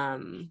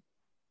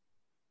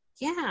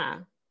 Yeah.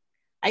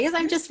 I guess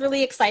I'm just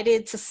really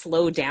excited to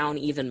slow down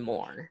even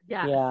more.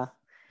 Yeah.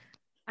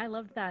 I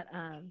love that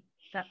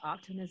that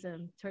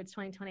optimism towards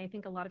 2020. I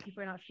think a lot of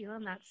people are not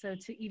feeling that. So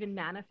to even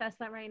manifest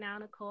that right now,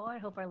 Nicole, I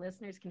hope our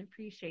listeners can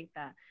appreciate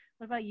that.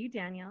 What about you,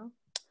 Danielle?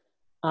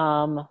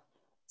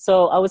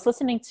 So I was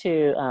listening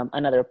to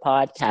another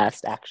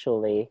podcast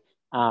actually.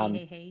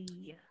 Hey.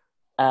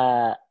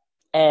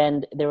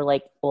 And they were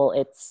like, well,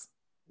 it's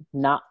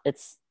not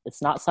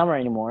summer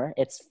anymore.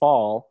 It's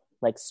fall,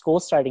 like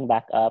school's starting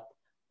back up.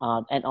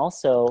 And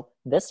also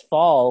this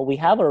fall we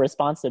have a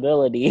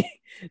responsibility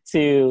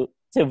to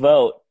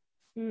vote.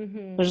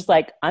 Mm-hmm. So just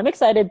like, I'm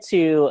excited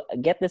to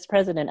get this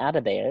president out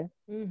of there.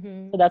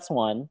 Mm-hmm. So that's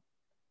one.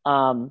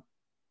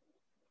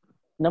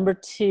 Number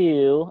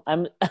two,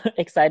 I'm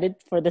excited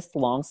for this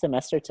long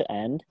semester to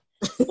end.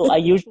 So I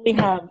usually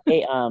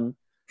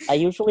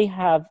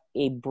have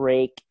a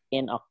break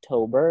in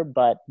October,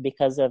 but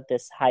because of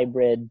this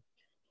hybrid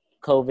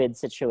COVID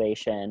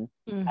situation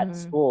at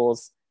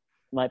schools,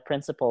 my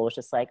principal was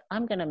just like,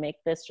 I'm going to make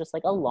this just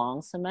like a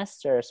long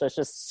semester. So it's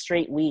just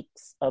straight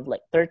weeks of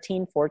like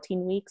 13,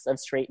 14 weeks of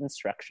straight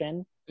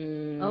instruction.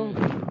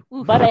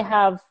 But I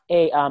have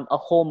a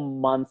whole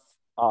month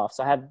off.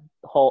 So I have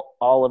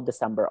all of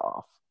December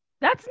off.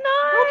 That's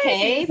nice.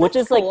 Okay. Which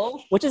is cool.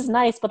 like, which is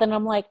nice. But then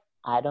I'm like,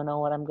 I don't know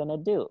what I'm going to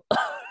do.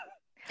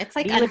 It's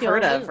like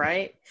unheard of,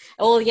 right?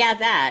 Well, yeah,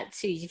 that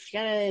too. You've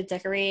got to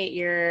decorate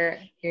your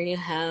new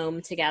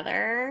home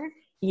together.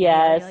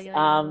 Yes.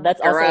 That's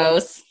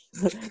gross.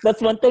 Also,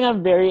 that's one thing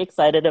I'm very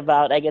excited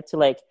about. I get to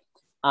like,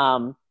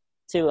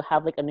 to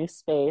have like a new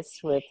space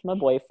with my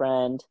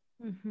boyfriend.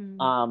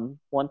 Mm-hmm.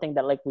 One thing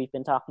that like we've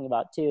been talking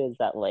about too is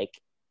that like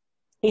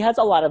he has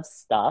a lot of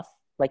stuff.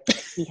 Like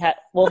he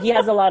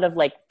has a lot of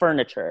like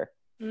furniture.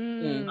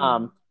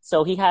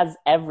 So he has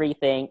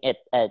everything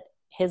at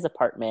his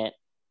apartment.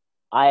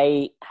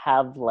 I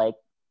have like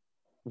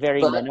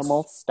very Books.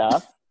 minimal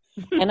stuff,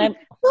 and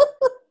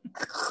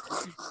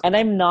And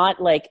I'm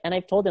not like, and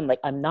I've told him like,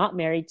 I'm not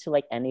married to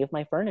like any of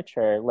my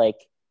furniture. Like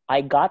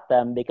I got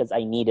them because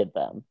I needed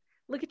them.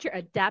 Look at your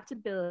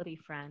adaptability,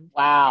 friend.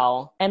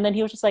 Wow. And then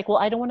he was just like, well,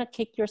 I don't want to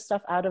kick your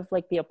stuff out of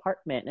like the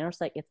apartment. And I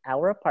was like, it's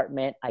our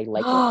apartment. I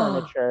like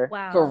your furniture.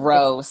 Wow.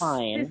 Gross.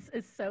 Fine. This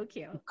is so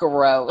cute.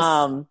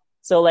 Gross.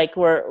 So like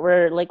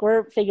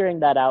we're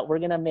figuring that out. We're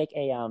gonna make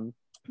an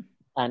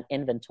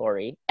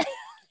inventory.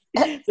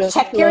 So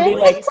Check we'll your be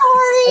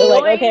inventory.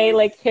 like okay,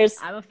 like here's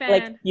I'm a fan.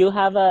 like you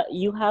have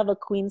a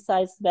queen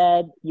size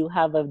bed, you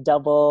have a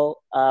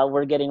double.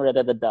 We're getting rid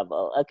of the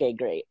double. Okay,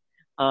 great.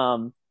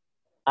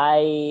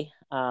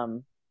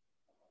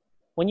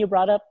 When you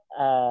brought up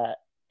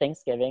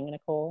Thanksgiving,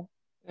 Nicole,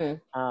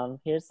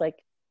 here's like,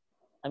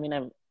 I mean,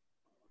 I'm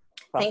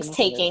Thanks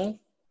taking.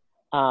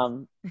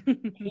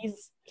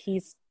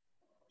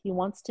 He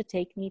wants to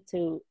take me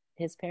to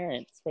his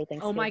parents for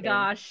Thanksgiving. Oh my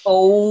gosh.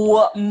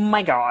 Oh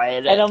my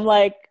god. And I'm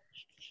like,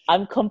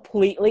 I'm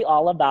completely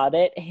all about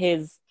it.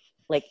 His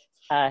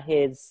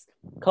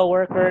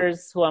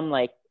coworkers who I'm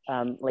like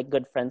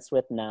good friends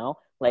with now,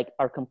 like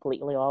are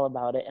completely all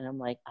about it. And I'm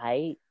like,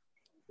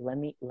 let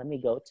me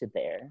go to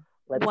there.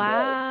 Let's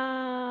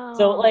wow. go.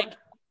 So like,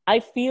 I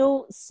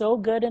feel so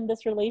good in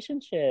this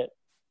relationship.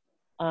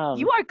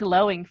 You are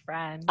glowing,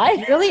 friend.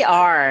 You really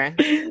are.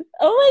 Oh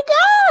my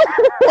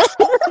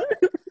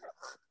god.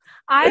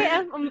 I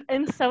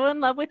am so in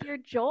love with your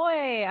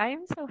joy. I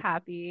am so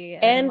happy.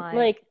 And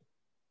like,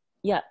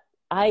 yeah,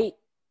 I'm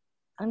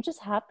just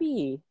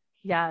happy.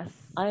 Yes.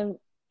 I'm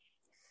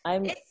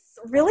It's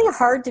really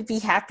hard to be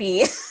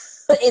happy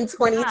in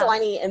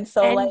 2020. And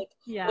so when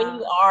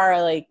you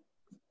are like,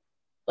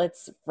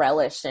 let's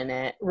relish in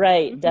it.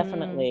 Right,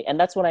 definitely. And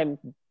that's what I'm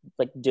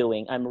like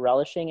doing. I'm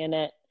relishing in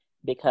it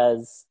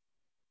because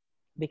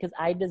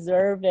I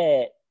deserve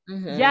it.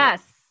 Mm-hmm.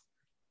 Yes.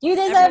 You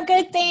deserve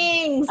good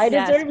things. I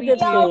deserve good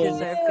things.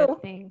 Deserve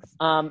good things.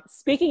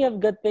 Speaking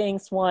of good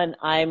things,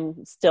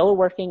 I'm still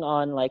working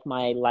on like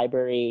my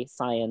library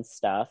science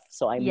stuff.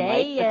 So I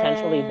might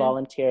potentially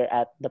volunteer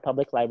at the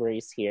public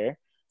libraries here.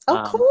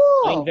 Oh,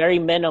 cool. Doing very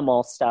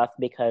minimal stuff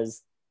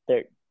because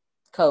they're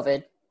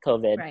COVID.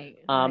 Right.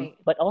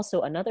 But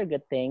also another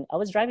good thing, I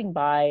was driving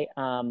by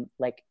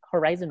like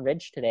Horizon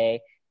Ridge today,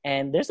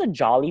 and there's a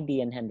Jollibee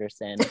in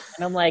Henderson.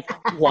 And I'm like,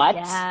 what?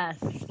 Yes.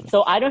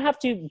 So I don't have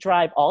to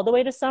drive all the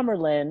way to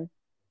Summerlin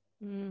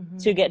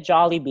to get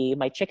Jollibee,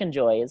 my Chicken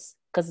Joys,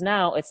 because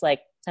now it's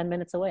like 10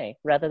 minutes away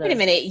rather than... Wait a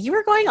minute. You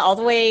were going all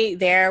the way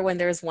there when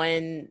there's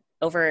one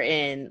over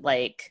in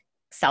like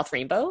South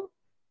Rainbow?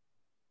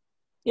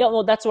 Yeah,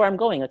 well, that's where I'm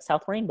going, like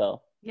South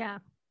Rainbow. Yeah.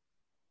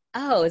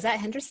 Oh, is that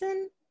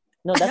Henderson?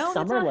 No, that's That's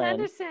not Summerlin.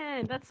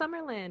 Henderson. That's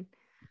Summerlin.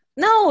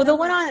 No, the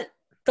one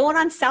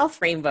on South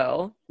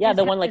Rainbow. Yeah,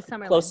 the It's one like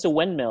Summerlin. close to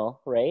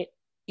Windmill, right?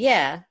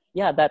 Yeah.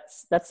 Yeah,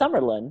 that's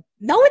Summerlin.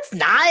 No, it's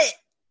not.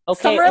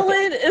 Okay.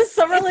 Summerlin is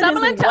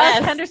Summerlin to us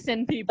west.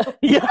 Henderson people.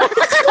 Yeah.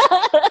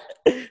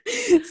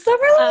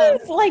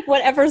 Summerlin is like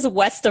whatever's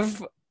west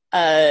of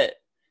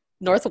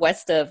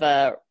northwest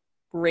of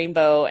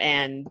Rainbow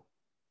and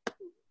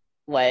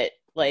what,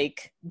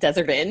 like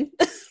Desert Inn.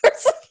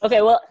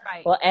 Okay, well,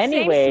 Right. well,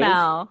 anyways, Same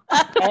smell.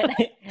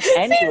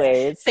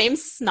 anyways, Same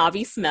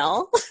snobby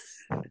smell.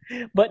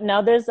 but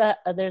now there's a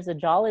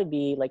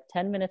Jollibee like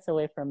 10 minutes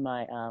away from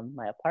my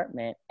my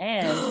apartment,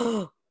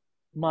 and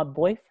my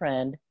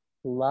boyfriend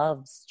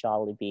loves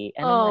Jollibee.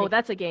 And I'm like,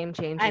 That's a game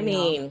changer. I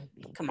mean,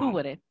 come who on.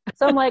 wouldn't?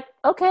 so I'm like,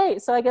 okay,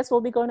 so I guess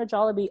we'll be going to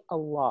Jollibee a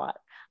lot.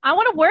 I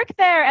want to work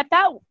there at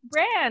that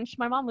branch.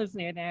 My mom lives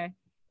near there.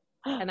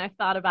 And I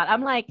thought about it.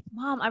 I'm like,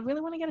 Mom, I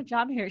really want to get a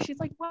job here. She's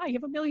like, why? You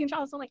have a million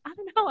jobs. I'm like, I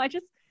don't know. I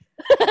just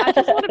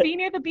want to be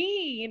near the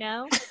bee, you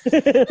know?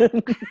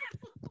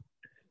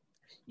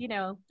 You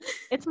know,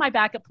 it's my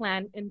backup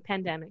plan in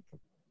pandemic.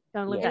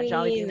 Don't live that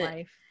Jollibee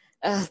life.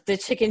 The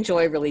Chicken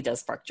Joy really does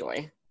spark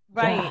joy.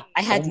 Right. Yeah.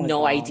 I had Oh my no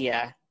God.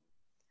 idea.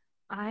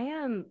 I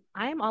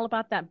am all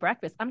about that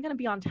breakfast. I'm going to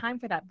be on time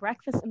for that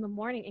breakfast in the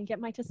morning and get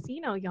my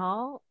tocino,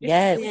 y'all.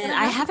 Yes. And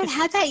I haven't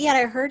had that yet.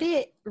 I heard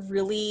it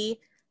really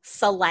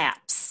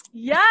slaps.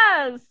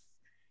 Yes.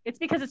 It's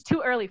because it's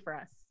too early for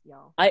us,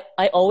 y'all.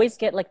 I always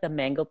get like the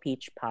mango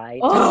peach pie.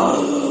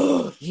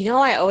 Oh, you know,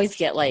 I always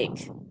get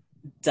like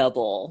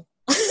double.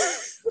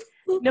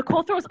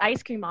 Nicole throws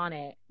ice cream on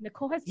it.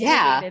 Nicole has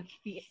Yeah.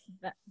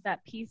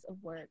 that piece of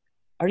work.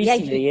 Are you Yeah,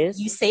 serious?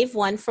 you save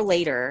one for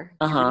later.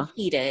 Uh-huh.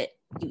 You eat it.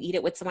 You eat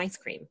it with some ice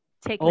cream.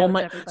 Take Oh notes,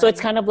 my! everybody. So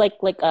it's kind of like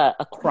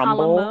a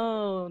crumble.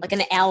 Alamode. Like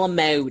an a la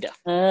mode.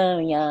 Oh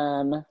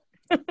yum!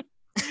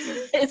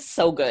 It's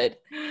so good.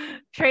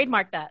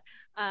 Trademark that.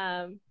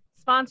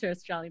 Sponsor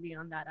us, Jollibee,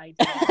 on that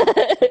idea.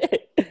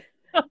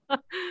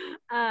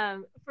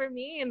 For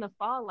me in the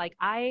fall, like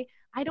I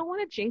don't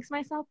want to jinx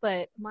myself,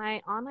 but my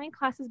online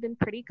class has been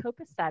pretty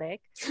copacetic.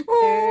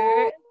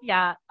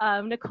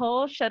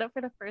 Nicole showed up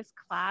for the first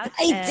class.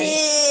 I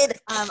did.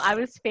 I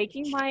was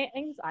faking my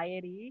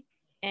anxiety,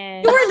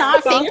 and You were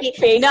not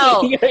faking.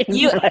 No, your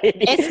you. anxiety.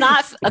 It's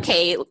not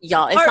okay,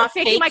 y'all. It's or not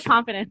faking fake. my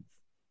confidence.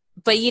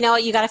 But you know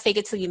what? You got to fake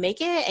it till you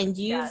make it, and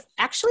you've Yes.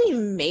 actually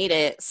made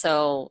it.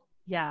 So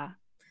Yeah.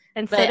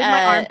 And so But, did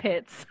my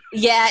armpits.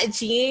 yeah,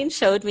 Jean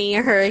showed me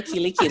her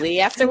kili kili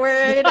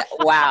afterward.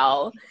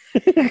 Wow.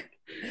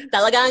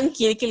 Talagang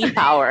kili kili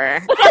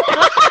power.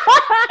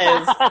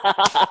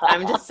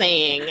 I'm just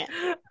saying.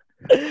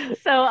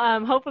 So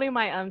hopefully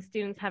my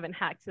students haven't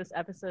hacked this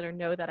episode or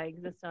know that I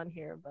exist on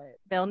here, but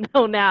they'll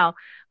know now.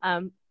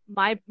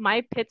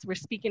 My pits were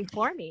speaking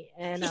for me,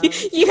 and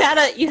you had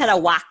a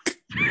whack.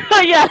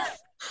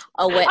 yes,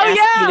 A wet ass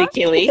kili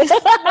kili.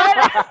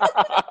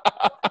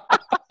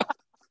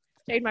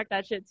 trademark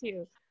that shit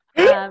too.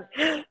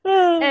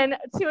 And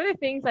two other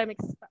things I'm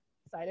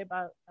excited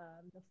about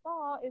the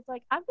fall is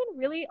like I've been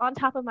really on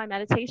top of my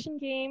meditation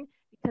game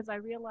because I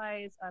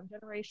realize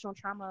generational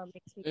trauma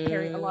makes me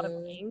carry a lot of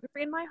anger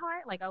in my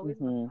heart. Like I always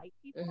want to fight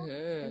people,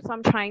 and so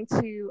I'm trying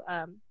to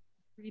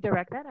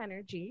redirect that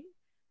energy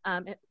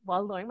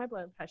while lowering my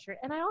blood pressure.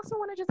 And I also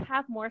want to just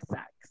have more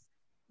sex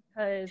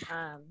because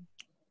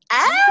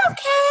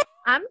okay.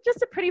 I'm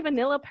just a pretty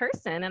vanilla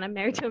person, and I'm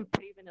married to a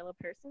pretty vanilla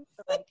person.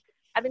 So like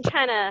I've been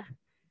trying to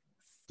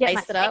get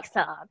my sex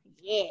up.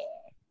 Yeah.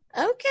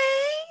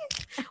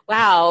 Okay.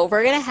 Wow,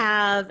 we're gonna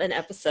have an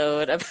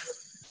episode of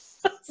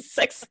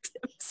sex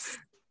tips.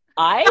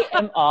 I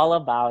am all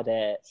about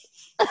it.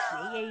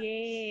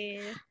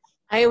 Yeah.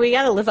 We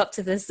gotta live up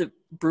to this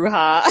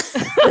bruja.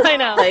 I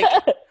know. Like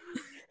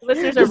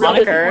listeners are really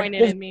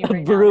disappointed in me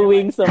right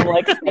brewing now. some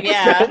like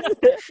yeah.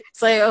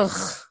 It's like, ugh,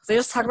 they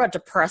just talk about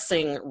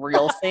depressing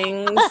real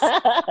things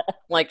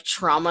like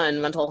trauma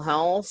and mental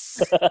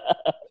health.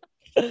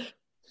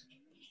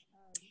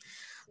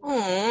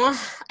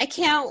 Oh, I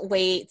can't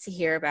wait to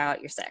hear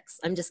about your sex.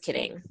 I'm just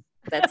kidding.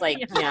 That's like,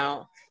 you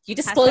know, you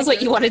disclose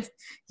what you want to.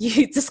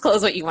 You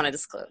disclose what you want to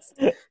disclose.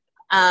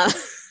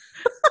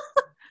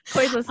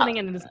 Coy's listening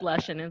and is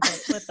blushing and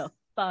is like, "What the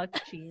fuck,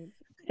 Jean?"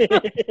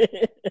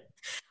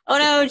 Oh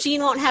no,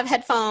 Jean won't have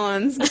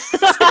headphones.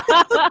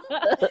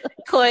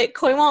 Coy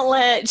won't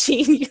let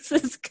Jean use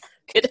his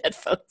good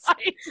headphones.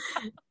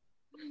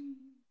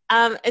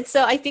 And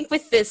so I think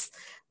with this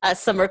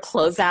summer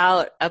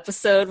closeout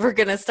episode, we're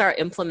going to start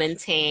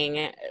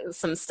implementing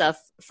some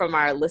stuff from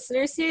our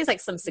listener series, like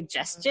some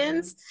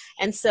suggestions.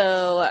 And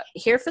so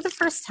here for the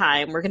first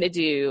time, we're going to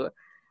do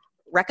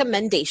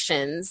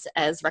recommendations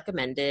as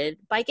recommended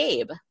by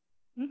Gabe.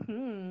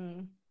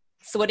 Mm-hmm.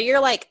 So what are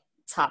your like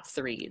top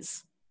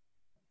threes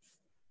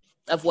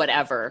of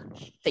whatever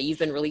that you've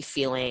been really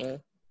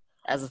feeling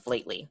as of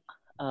lately?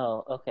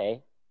 Oh,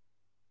 okay.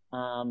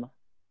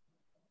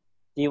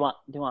 Do you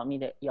want me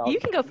to? You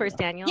can go first,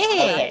 Daniel.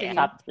 Yeah. Okay,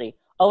 top three.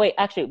 Oh wait,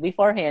 actually,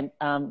 beforehand,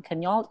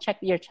 can y'all check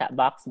your chat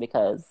box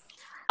because?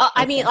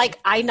 I mean, like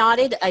I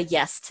nodded a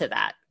yes to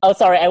that. Oh,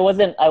 sorry, I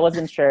wasn't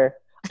sure.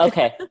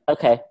 Okay.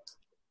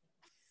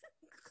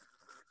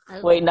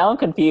 Wait, now I'm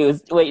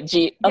confused. Wait,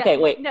 G. Okay,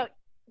 wait. No.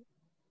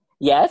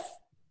 Yes.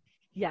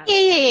 Yeah.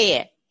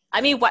 Yeah.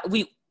 I mean,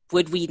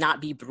 would we not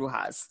be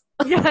brujas?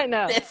 Yeah, I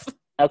know.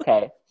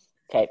 Okay.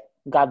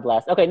 God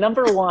bless. Okay,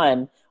 number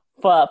one.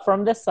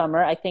 From this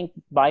summer, I think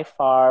by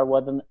far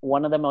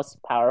one of the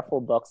most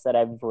powerful books that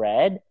I've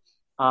read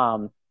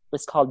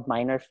is called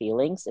Minor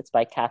Feelings. It's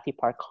by Kathy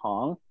Park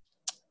Hong.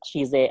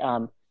 She's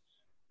a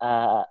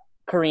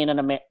Korean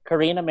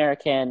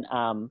American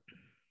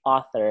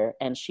author,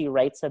 and she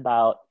writes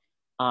about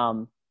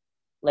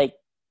like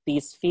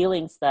these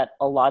feelings that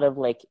a lot of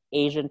like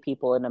Asian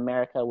people in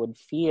America would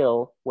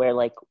feel, where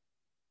like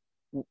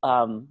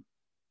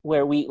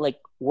where we like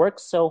work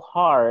so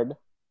hard,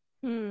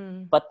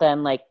 but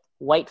then like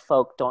white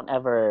folk don't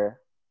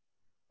ever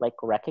like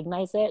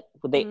recognize it.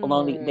 They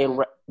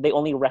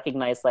only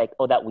recognize like,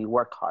 oh, that we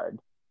work hard.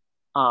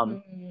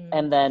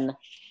 And then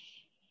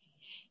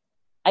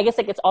I guess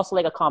like it's also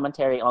like a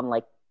commentary on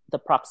like the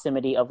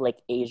proximity of like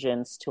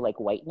Asians to like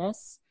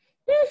whiteness.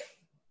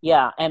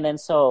 Yeah, and then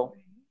so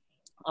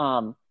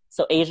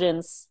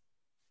Asians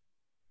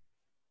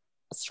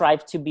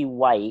strive to be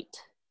white,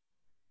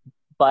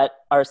 but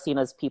are seen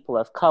as people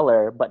of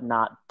color, but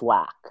not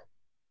black.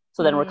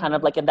 So then we're kind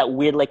of like in that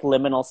weird like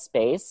liminal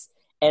space,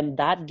 and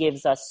that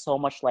gives us so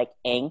much like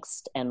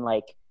angst and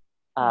like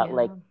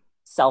like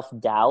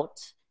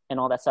self-doubt and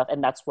all that stuff.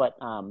 And that's what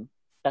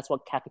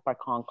Kathy Park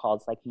Hong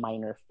calls like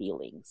minor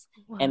feelings.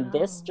 Wow. And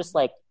this just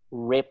like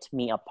ripped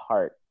me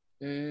apart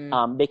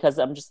because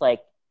I'm just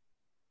like,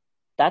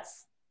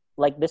 that's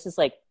like, this is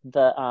like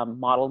the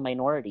model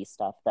minority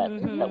stuff that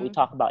we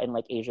talk about in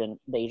like the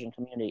Asian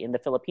community, in the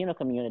Filipino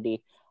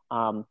community.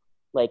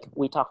 Like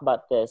we talk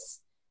about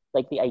this,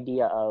 like the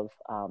idea of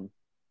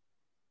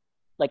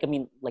like, I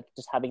mean, like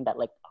just having that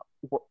like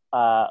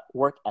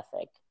work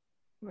ethic,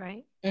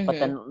 right? But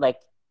then like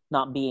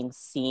not being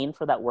seen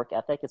for that work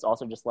ethic is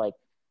also just like,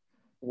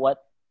 what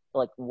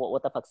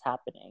the fuck's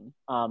happening?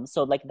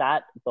 So like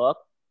that book,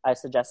 I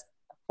suggest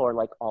for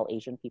like all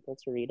Asian people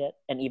to read it,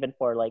 and even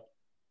for like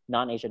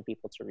non-Asian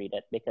people to read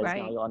it, because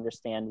now you'll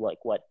understand like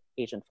what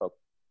Asian folk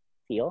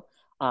feel.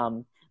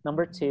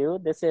 Number two,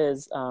 this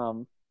is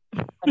kind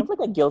of like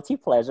a guilty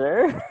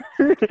pleasure.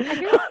 I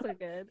feel so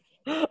good.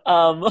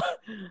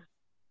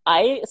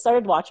 I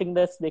started watching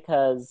this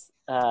because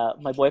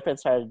my boyfriend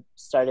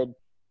started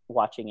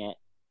watching it,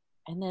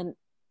 and then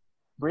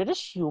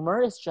British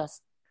humor is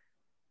just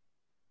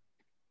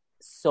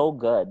so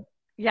good.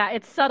 Yeah,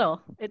 it's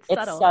subtle. It's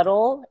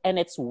subtle and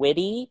it's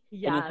witty,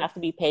 and you Yes. have to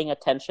be paying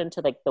attention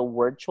to like the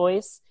word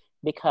choice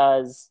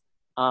because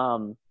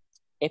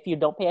if you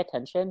don't pay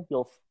attention,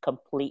 you'll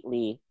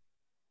completely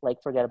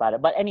like forget about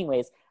it. But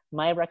anyways,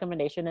 my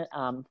recommendation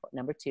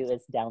number 2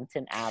 is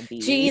Downton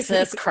Abbey.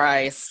 Jesus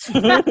Christ.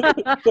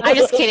 I'm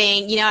just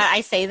kidding. You know,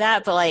 I say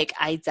that, but like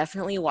I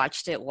definitely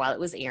watched it while it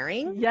was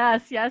airing.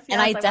 Yes. And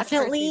I watched first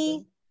definitely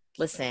season.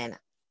 listen,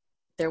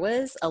 there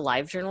was a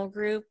live journal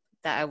group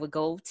that I would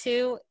go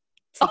to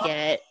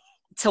get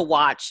to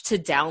watch, to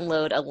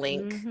download a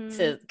link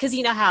to, because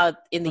you know how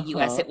in the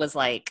US it was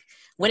like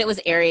when it was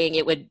airing,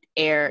 it would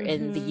air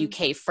in the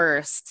UK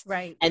first,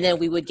 Right. and then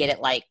we would get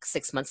it like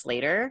 6 months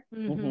later.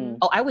 Mhm.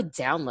 Oh, I would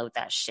download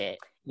that shit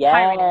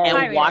Yeah, and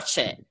Pirate. watch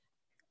it.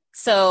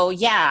 So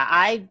yeah,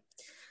 I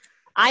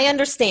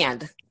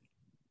understand.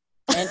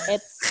 and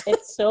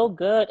it's so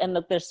good. And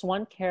look, there's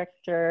one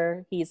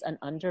character. He's an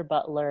under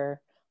butler.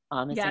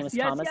 His name is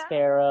Thomas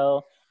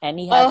Farrow, and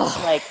he has this,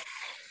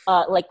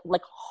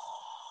 like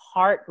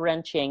heart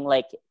wrenching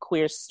like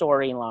queer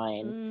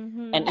storyline.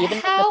 Mhm. And even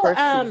How, the first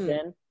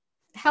season,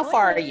 How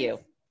far are you?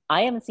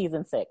 I am in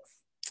season 6.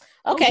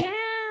 Okay. Oh,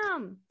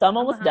 damn. So I'm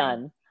almost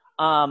done.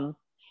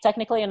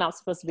 Technically, I'm not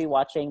supposed to be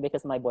watching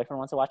because my boyfriend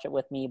wants to watch it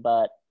with me,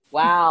 but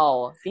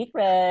Wow.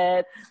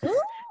 secret.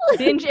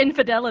 Binge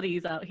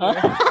infidelities out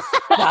here.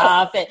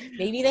 Stop it.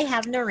 Maybe they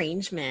have an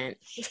arrangement.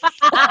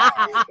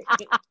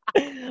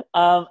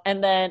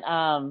 And then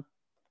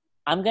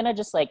I'm gonna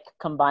just like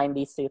combine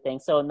these 2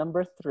 things. So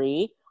number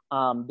 3,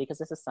 because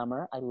this is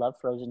summer, I love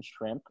frozen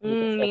shrimp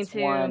because Me it's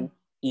too. one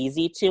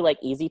easy to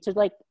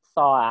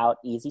thaw out,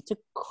 easy to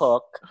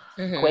cook,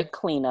 quick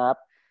cleanup.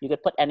 You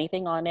could put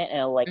anything on it and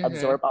it'll like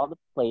absorb all the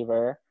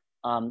flavor.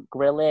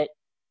 Grill it,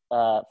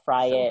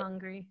 fry So it,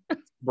 hungry.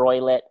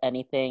 broil it,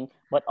 anything.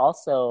 But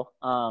also,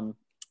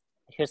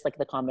 here's like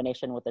the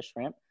combination with the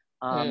shrimp.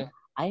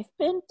 I've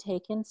been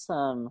taking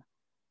some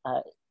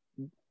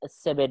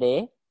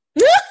CBD.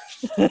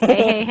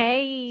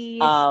 Hey.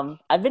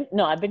 I've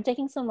been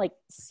taking some like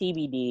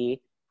CBD.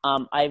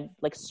 I've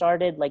like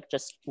started like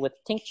just with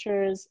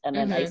tinctures, and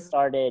then I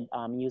started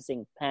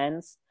using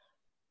pens.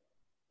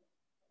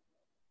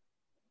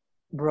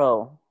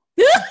 Bro.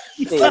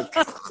 Dude,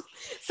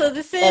 So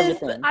this is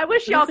everything. I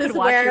wish y'all this could is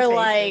watch where your faces.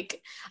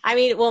 like I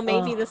mean, well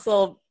maybe this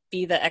will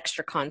be the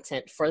extra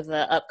content for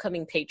the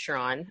upcoming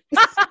Patreon.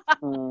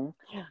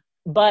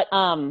 But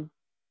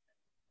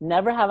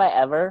never have I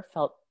ever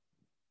felt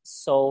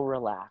so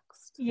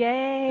relaxed.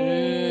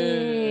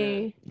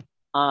 Yay.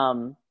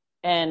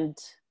 And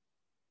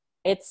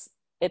it's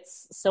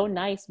so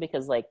nice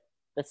because like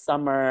the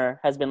summer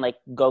has been like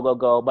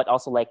go, but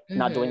also like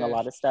not doing a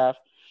lot of stuff.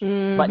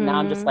 But now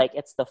I'm just like,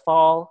 it's the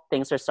fall.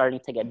 Things are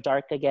starting to get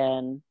dark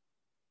again.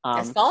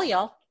 It's fall,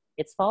 y'all.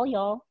 It's fall,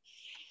 y'all.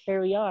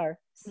 Here we are.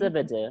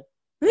 CBD.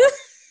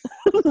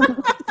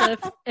 So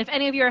if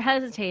any of you are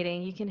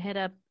hesitating, you can hit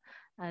up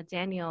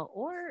Daniel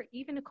or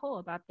even Nicole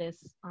about this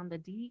on the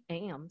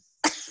DMs.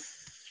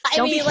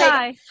 Don't be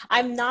shy. Like,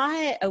 I'm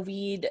not a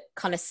weed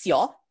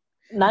connoisseur.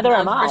 Neither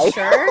am I. For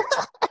sure.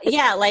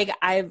 Yeah, like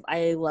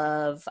I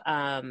love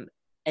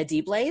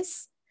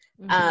Adiblaze.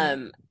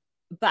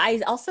 But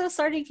I also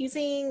started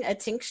using a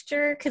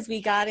tincture because we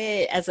got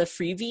it as a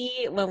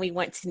freebie when we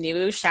went to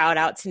Nuwu. Shout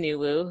out to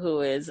Nuwu, who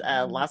is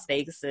Las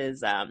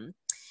Vegas's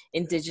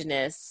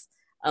indigenous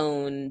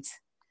owned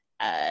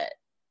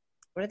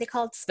what are they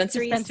called?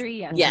 Dispensaries? Dispensary,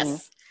 yes.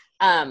 Yes.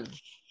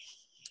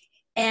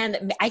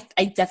 And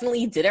I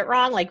definitely did it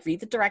wrong. Like, read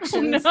the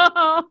directions.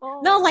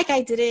 No, like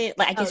I didn't.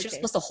 Like, I guess you're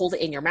supposed to hold it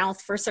in your mouth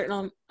for a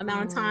certain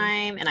amount of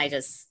time, and I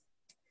just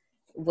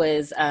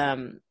was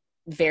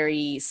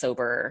very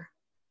sober.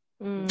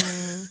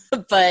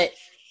 But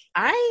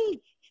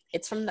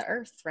it's from the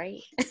earth,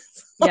 right?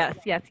 Yes.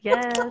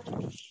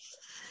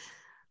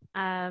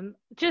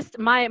 Just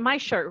my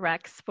short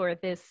recs for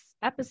this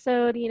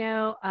episode,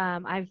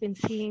 I've been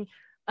seeing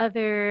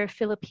other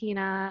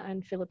Filipina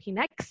and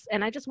Filipinx,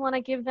 and I just want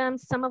to give them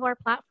some of our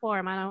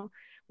platform.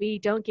 We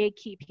don't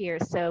gatekeep here.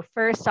 So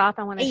first off,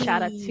 I want to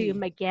shout out to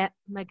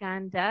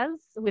Magandaz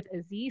with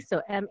a Z,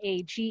 so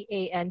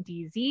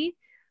Magandz.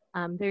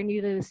 They're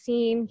new to the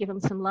scene. Give them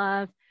some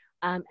love.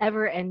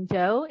 Ever and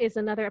Doe is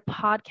another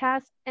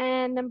podcast.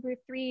 And number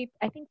 3,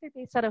 I think they're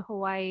based out of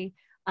Hawaii,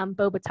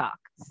 Boba Talk.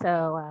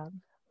 So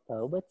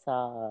Boba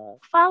Talk.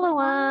 Follow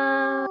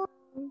them.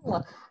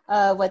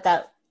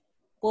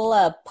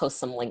 We'll post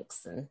some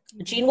links, and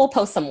Jean will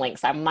post some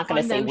links. I'm not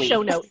going to say we.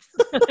 Show notes.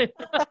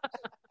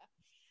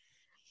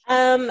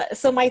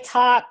 So my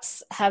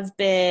tops have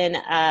been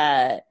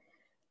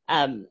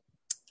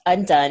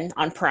Undone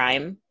on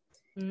Prime,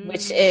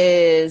 which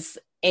is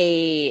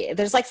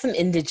there's like some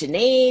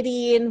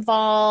indigeneity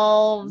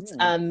involved,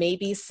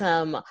 maybe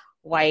some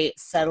white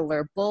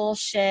settler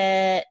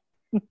bullshit,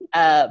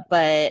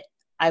 but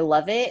I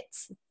love it.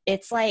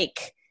 It's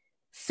like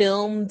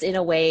filmed in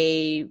a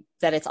way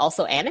that it's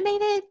also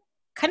animated,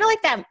 kind of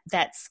like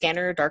that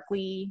Scanner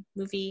Darkly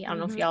movie. I don't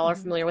know if y'all are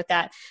familiar with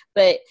that,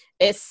 but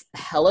it's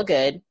hella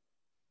good.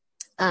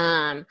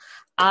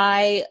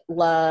 I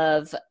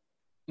love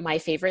my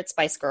favorite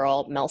Spice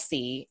Girl, Mel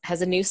C,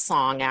 has a new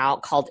song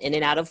out called In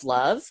and Out of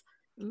Love.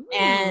 Ooh.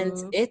 And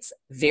it's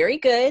very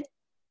good.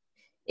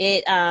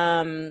 It,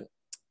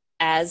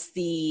 as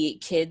the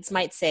kids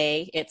might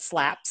say, it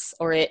slaps,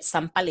 or it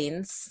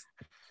sampalins.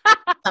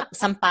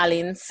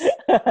 Sampalins.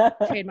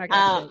 Trademark.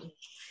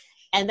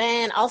 And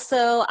then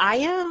also, I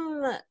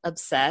am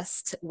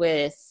obsessed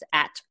with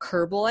at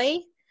Kerboy,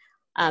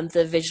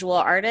 the visual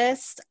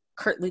artist,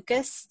 Kurt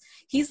Lucas.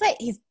 He's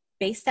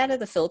based out of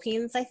the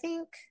Philippines, I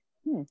think.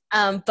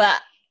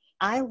 But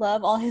I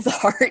love all his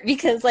art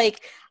because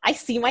like I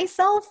see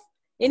myself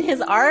in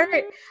his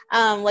art,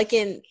 like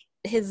in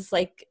his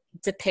like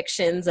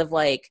depictions of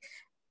like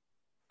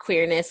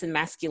queerness and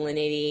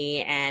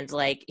masculinity, and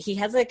like he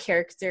has a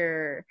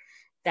character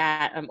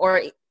that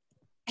or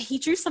he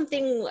drew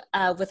something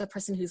with a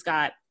person who's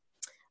got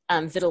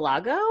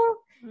vitiligo,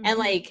 and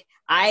like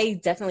I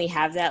definitely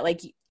have that.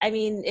 Like, I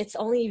mean, it's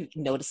only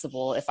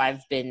noticeable if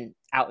I've been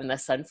out in the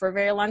sun for a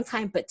very long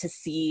time, but to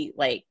see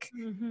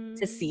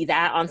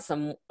that on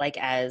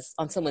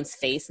someone's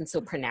face and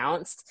so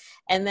pronounced,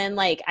 and then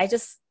like I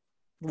just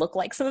look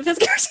like some of his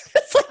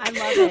characters. Like, I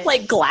love it.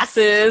 Like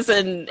glasses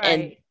and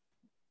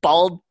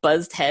bald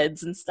buzzed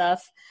heads and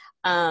stuff.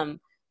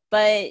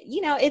 But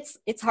you know,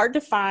 it's hard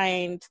to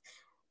find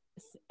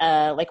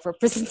like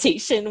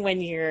representation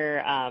when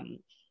you're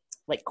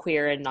like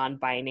queer and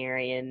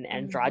non-binary and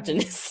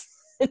androgynous.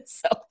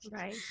 So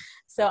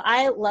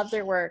I love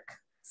their work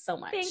so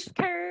much. Thanks,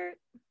 Kurt.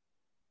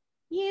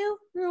 You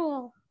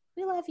rule.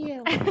 We love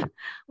you.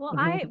 Well,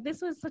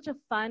 this was such a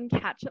fun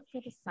catch up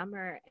for the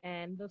summer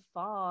and the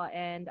fall,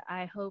 and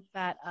I hope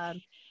that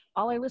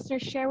all our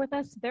listeners share with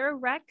us their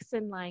recs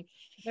and like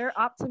their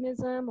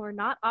optimism or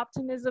not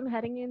optimism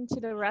heading into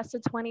the rest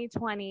of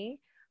 2020.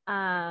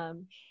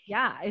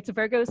 Yeah, it's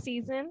Virgo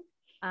season.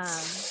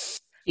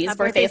 His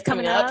birthday is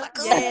coming up.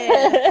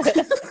 Yeah.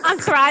 I'm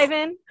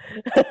thriving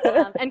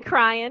and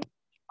crying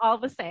all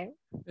the same.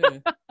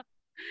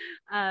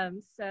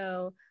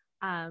 So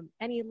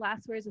any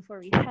last words before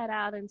we head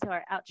out into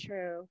our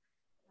outro,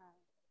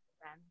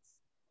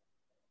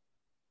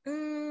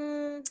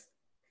 friends?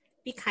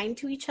 Be kind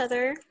to each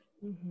other,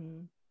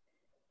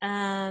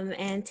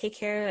 and take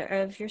care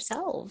of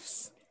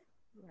yourselves.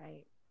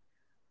 Right.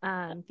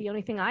 The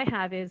only thing I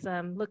have is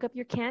look up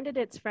your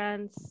candidates,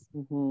 friends.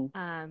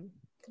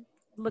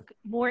 Look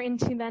more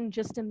into than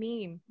just a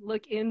meme.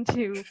 Look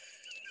into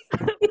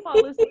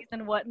policies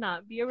and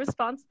whatnot. Be a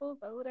responsible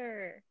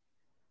voter.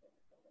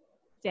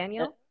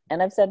 Daniel?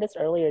 And I've said this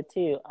earlier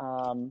too,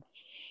 and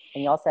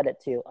y'all said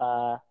it too.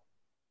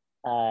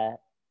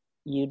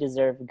 You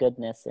deserve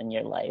goodness in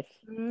your life.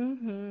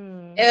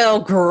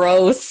 Ew,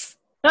 gross.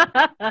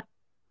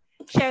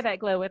 Share that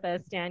glow with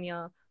us,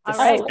 Daniel. All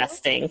right.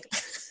 Disgusting.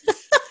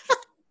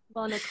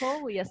 Well,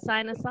 Nicole, will you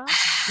sign us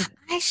off?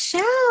 I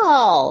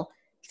shall.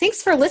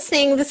 Thanks for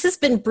listening. This has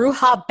been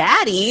Bruja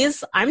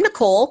Baddies. I'm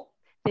Nicole.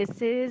 This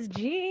is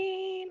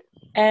Jean.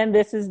 And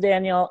this is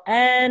Daniel.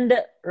 And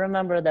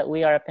remember that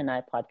we are a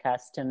Pinay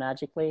podcast to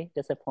magically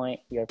disappoint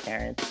your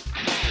parents.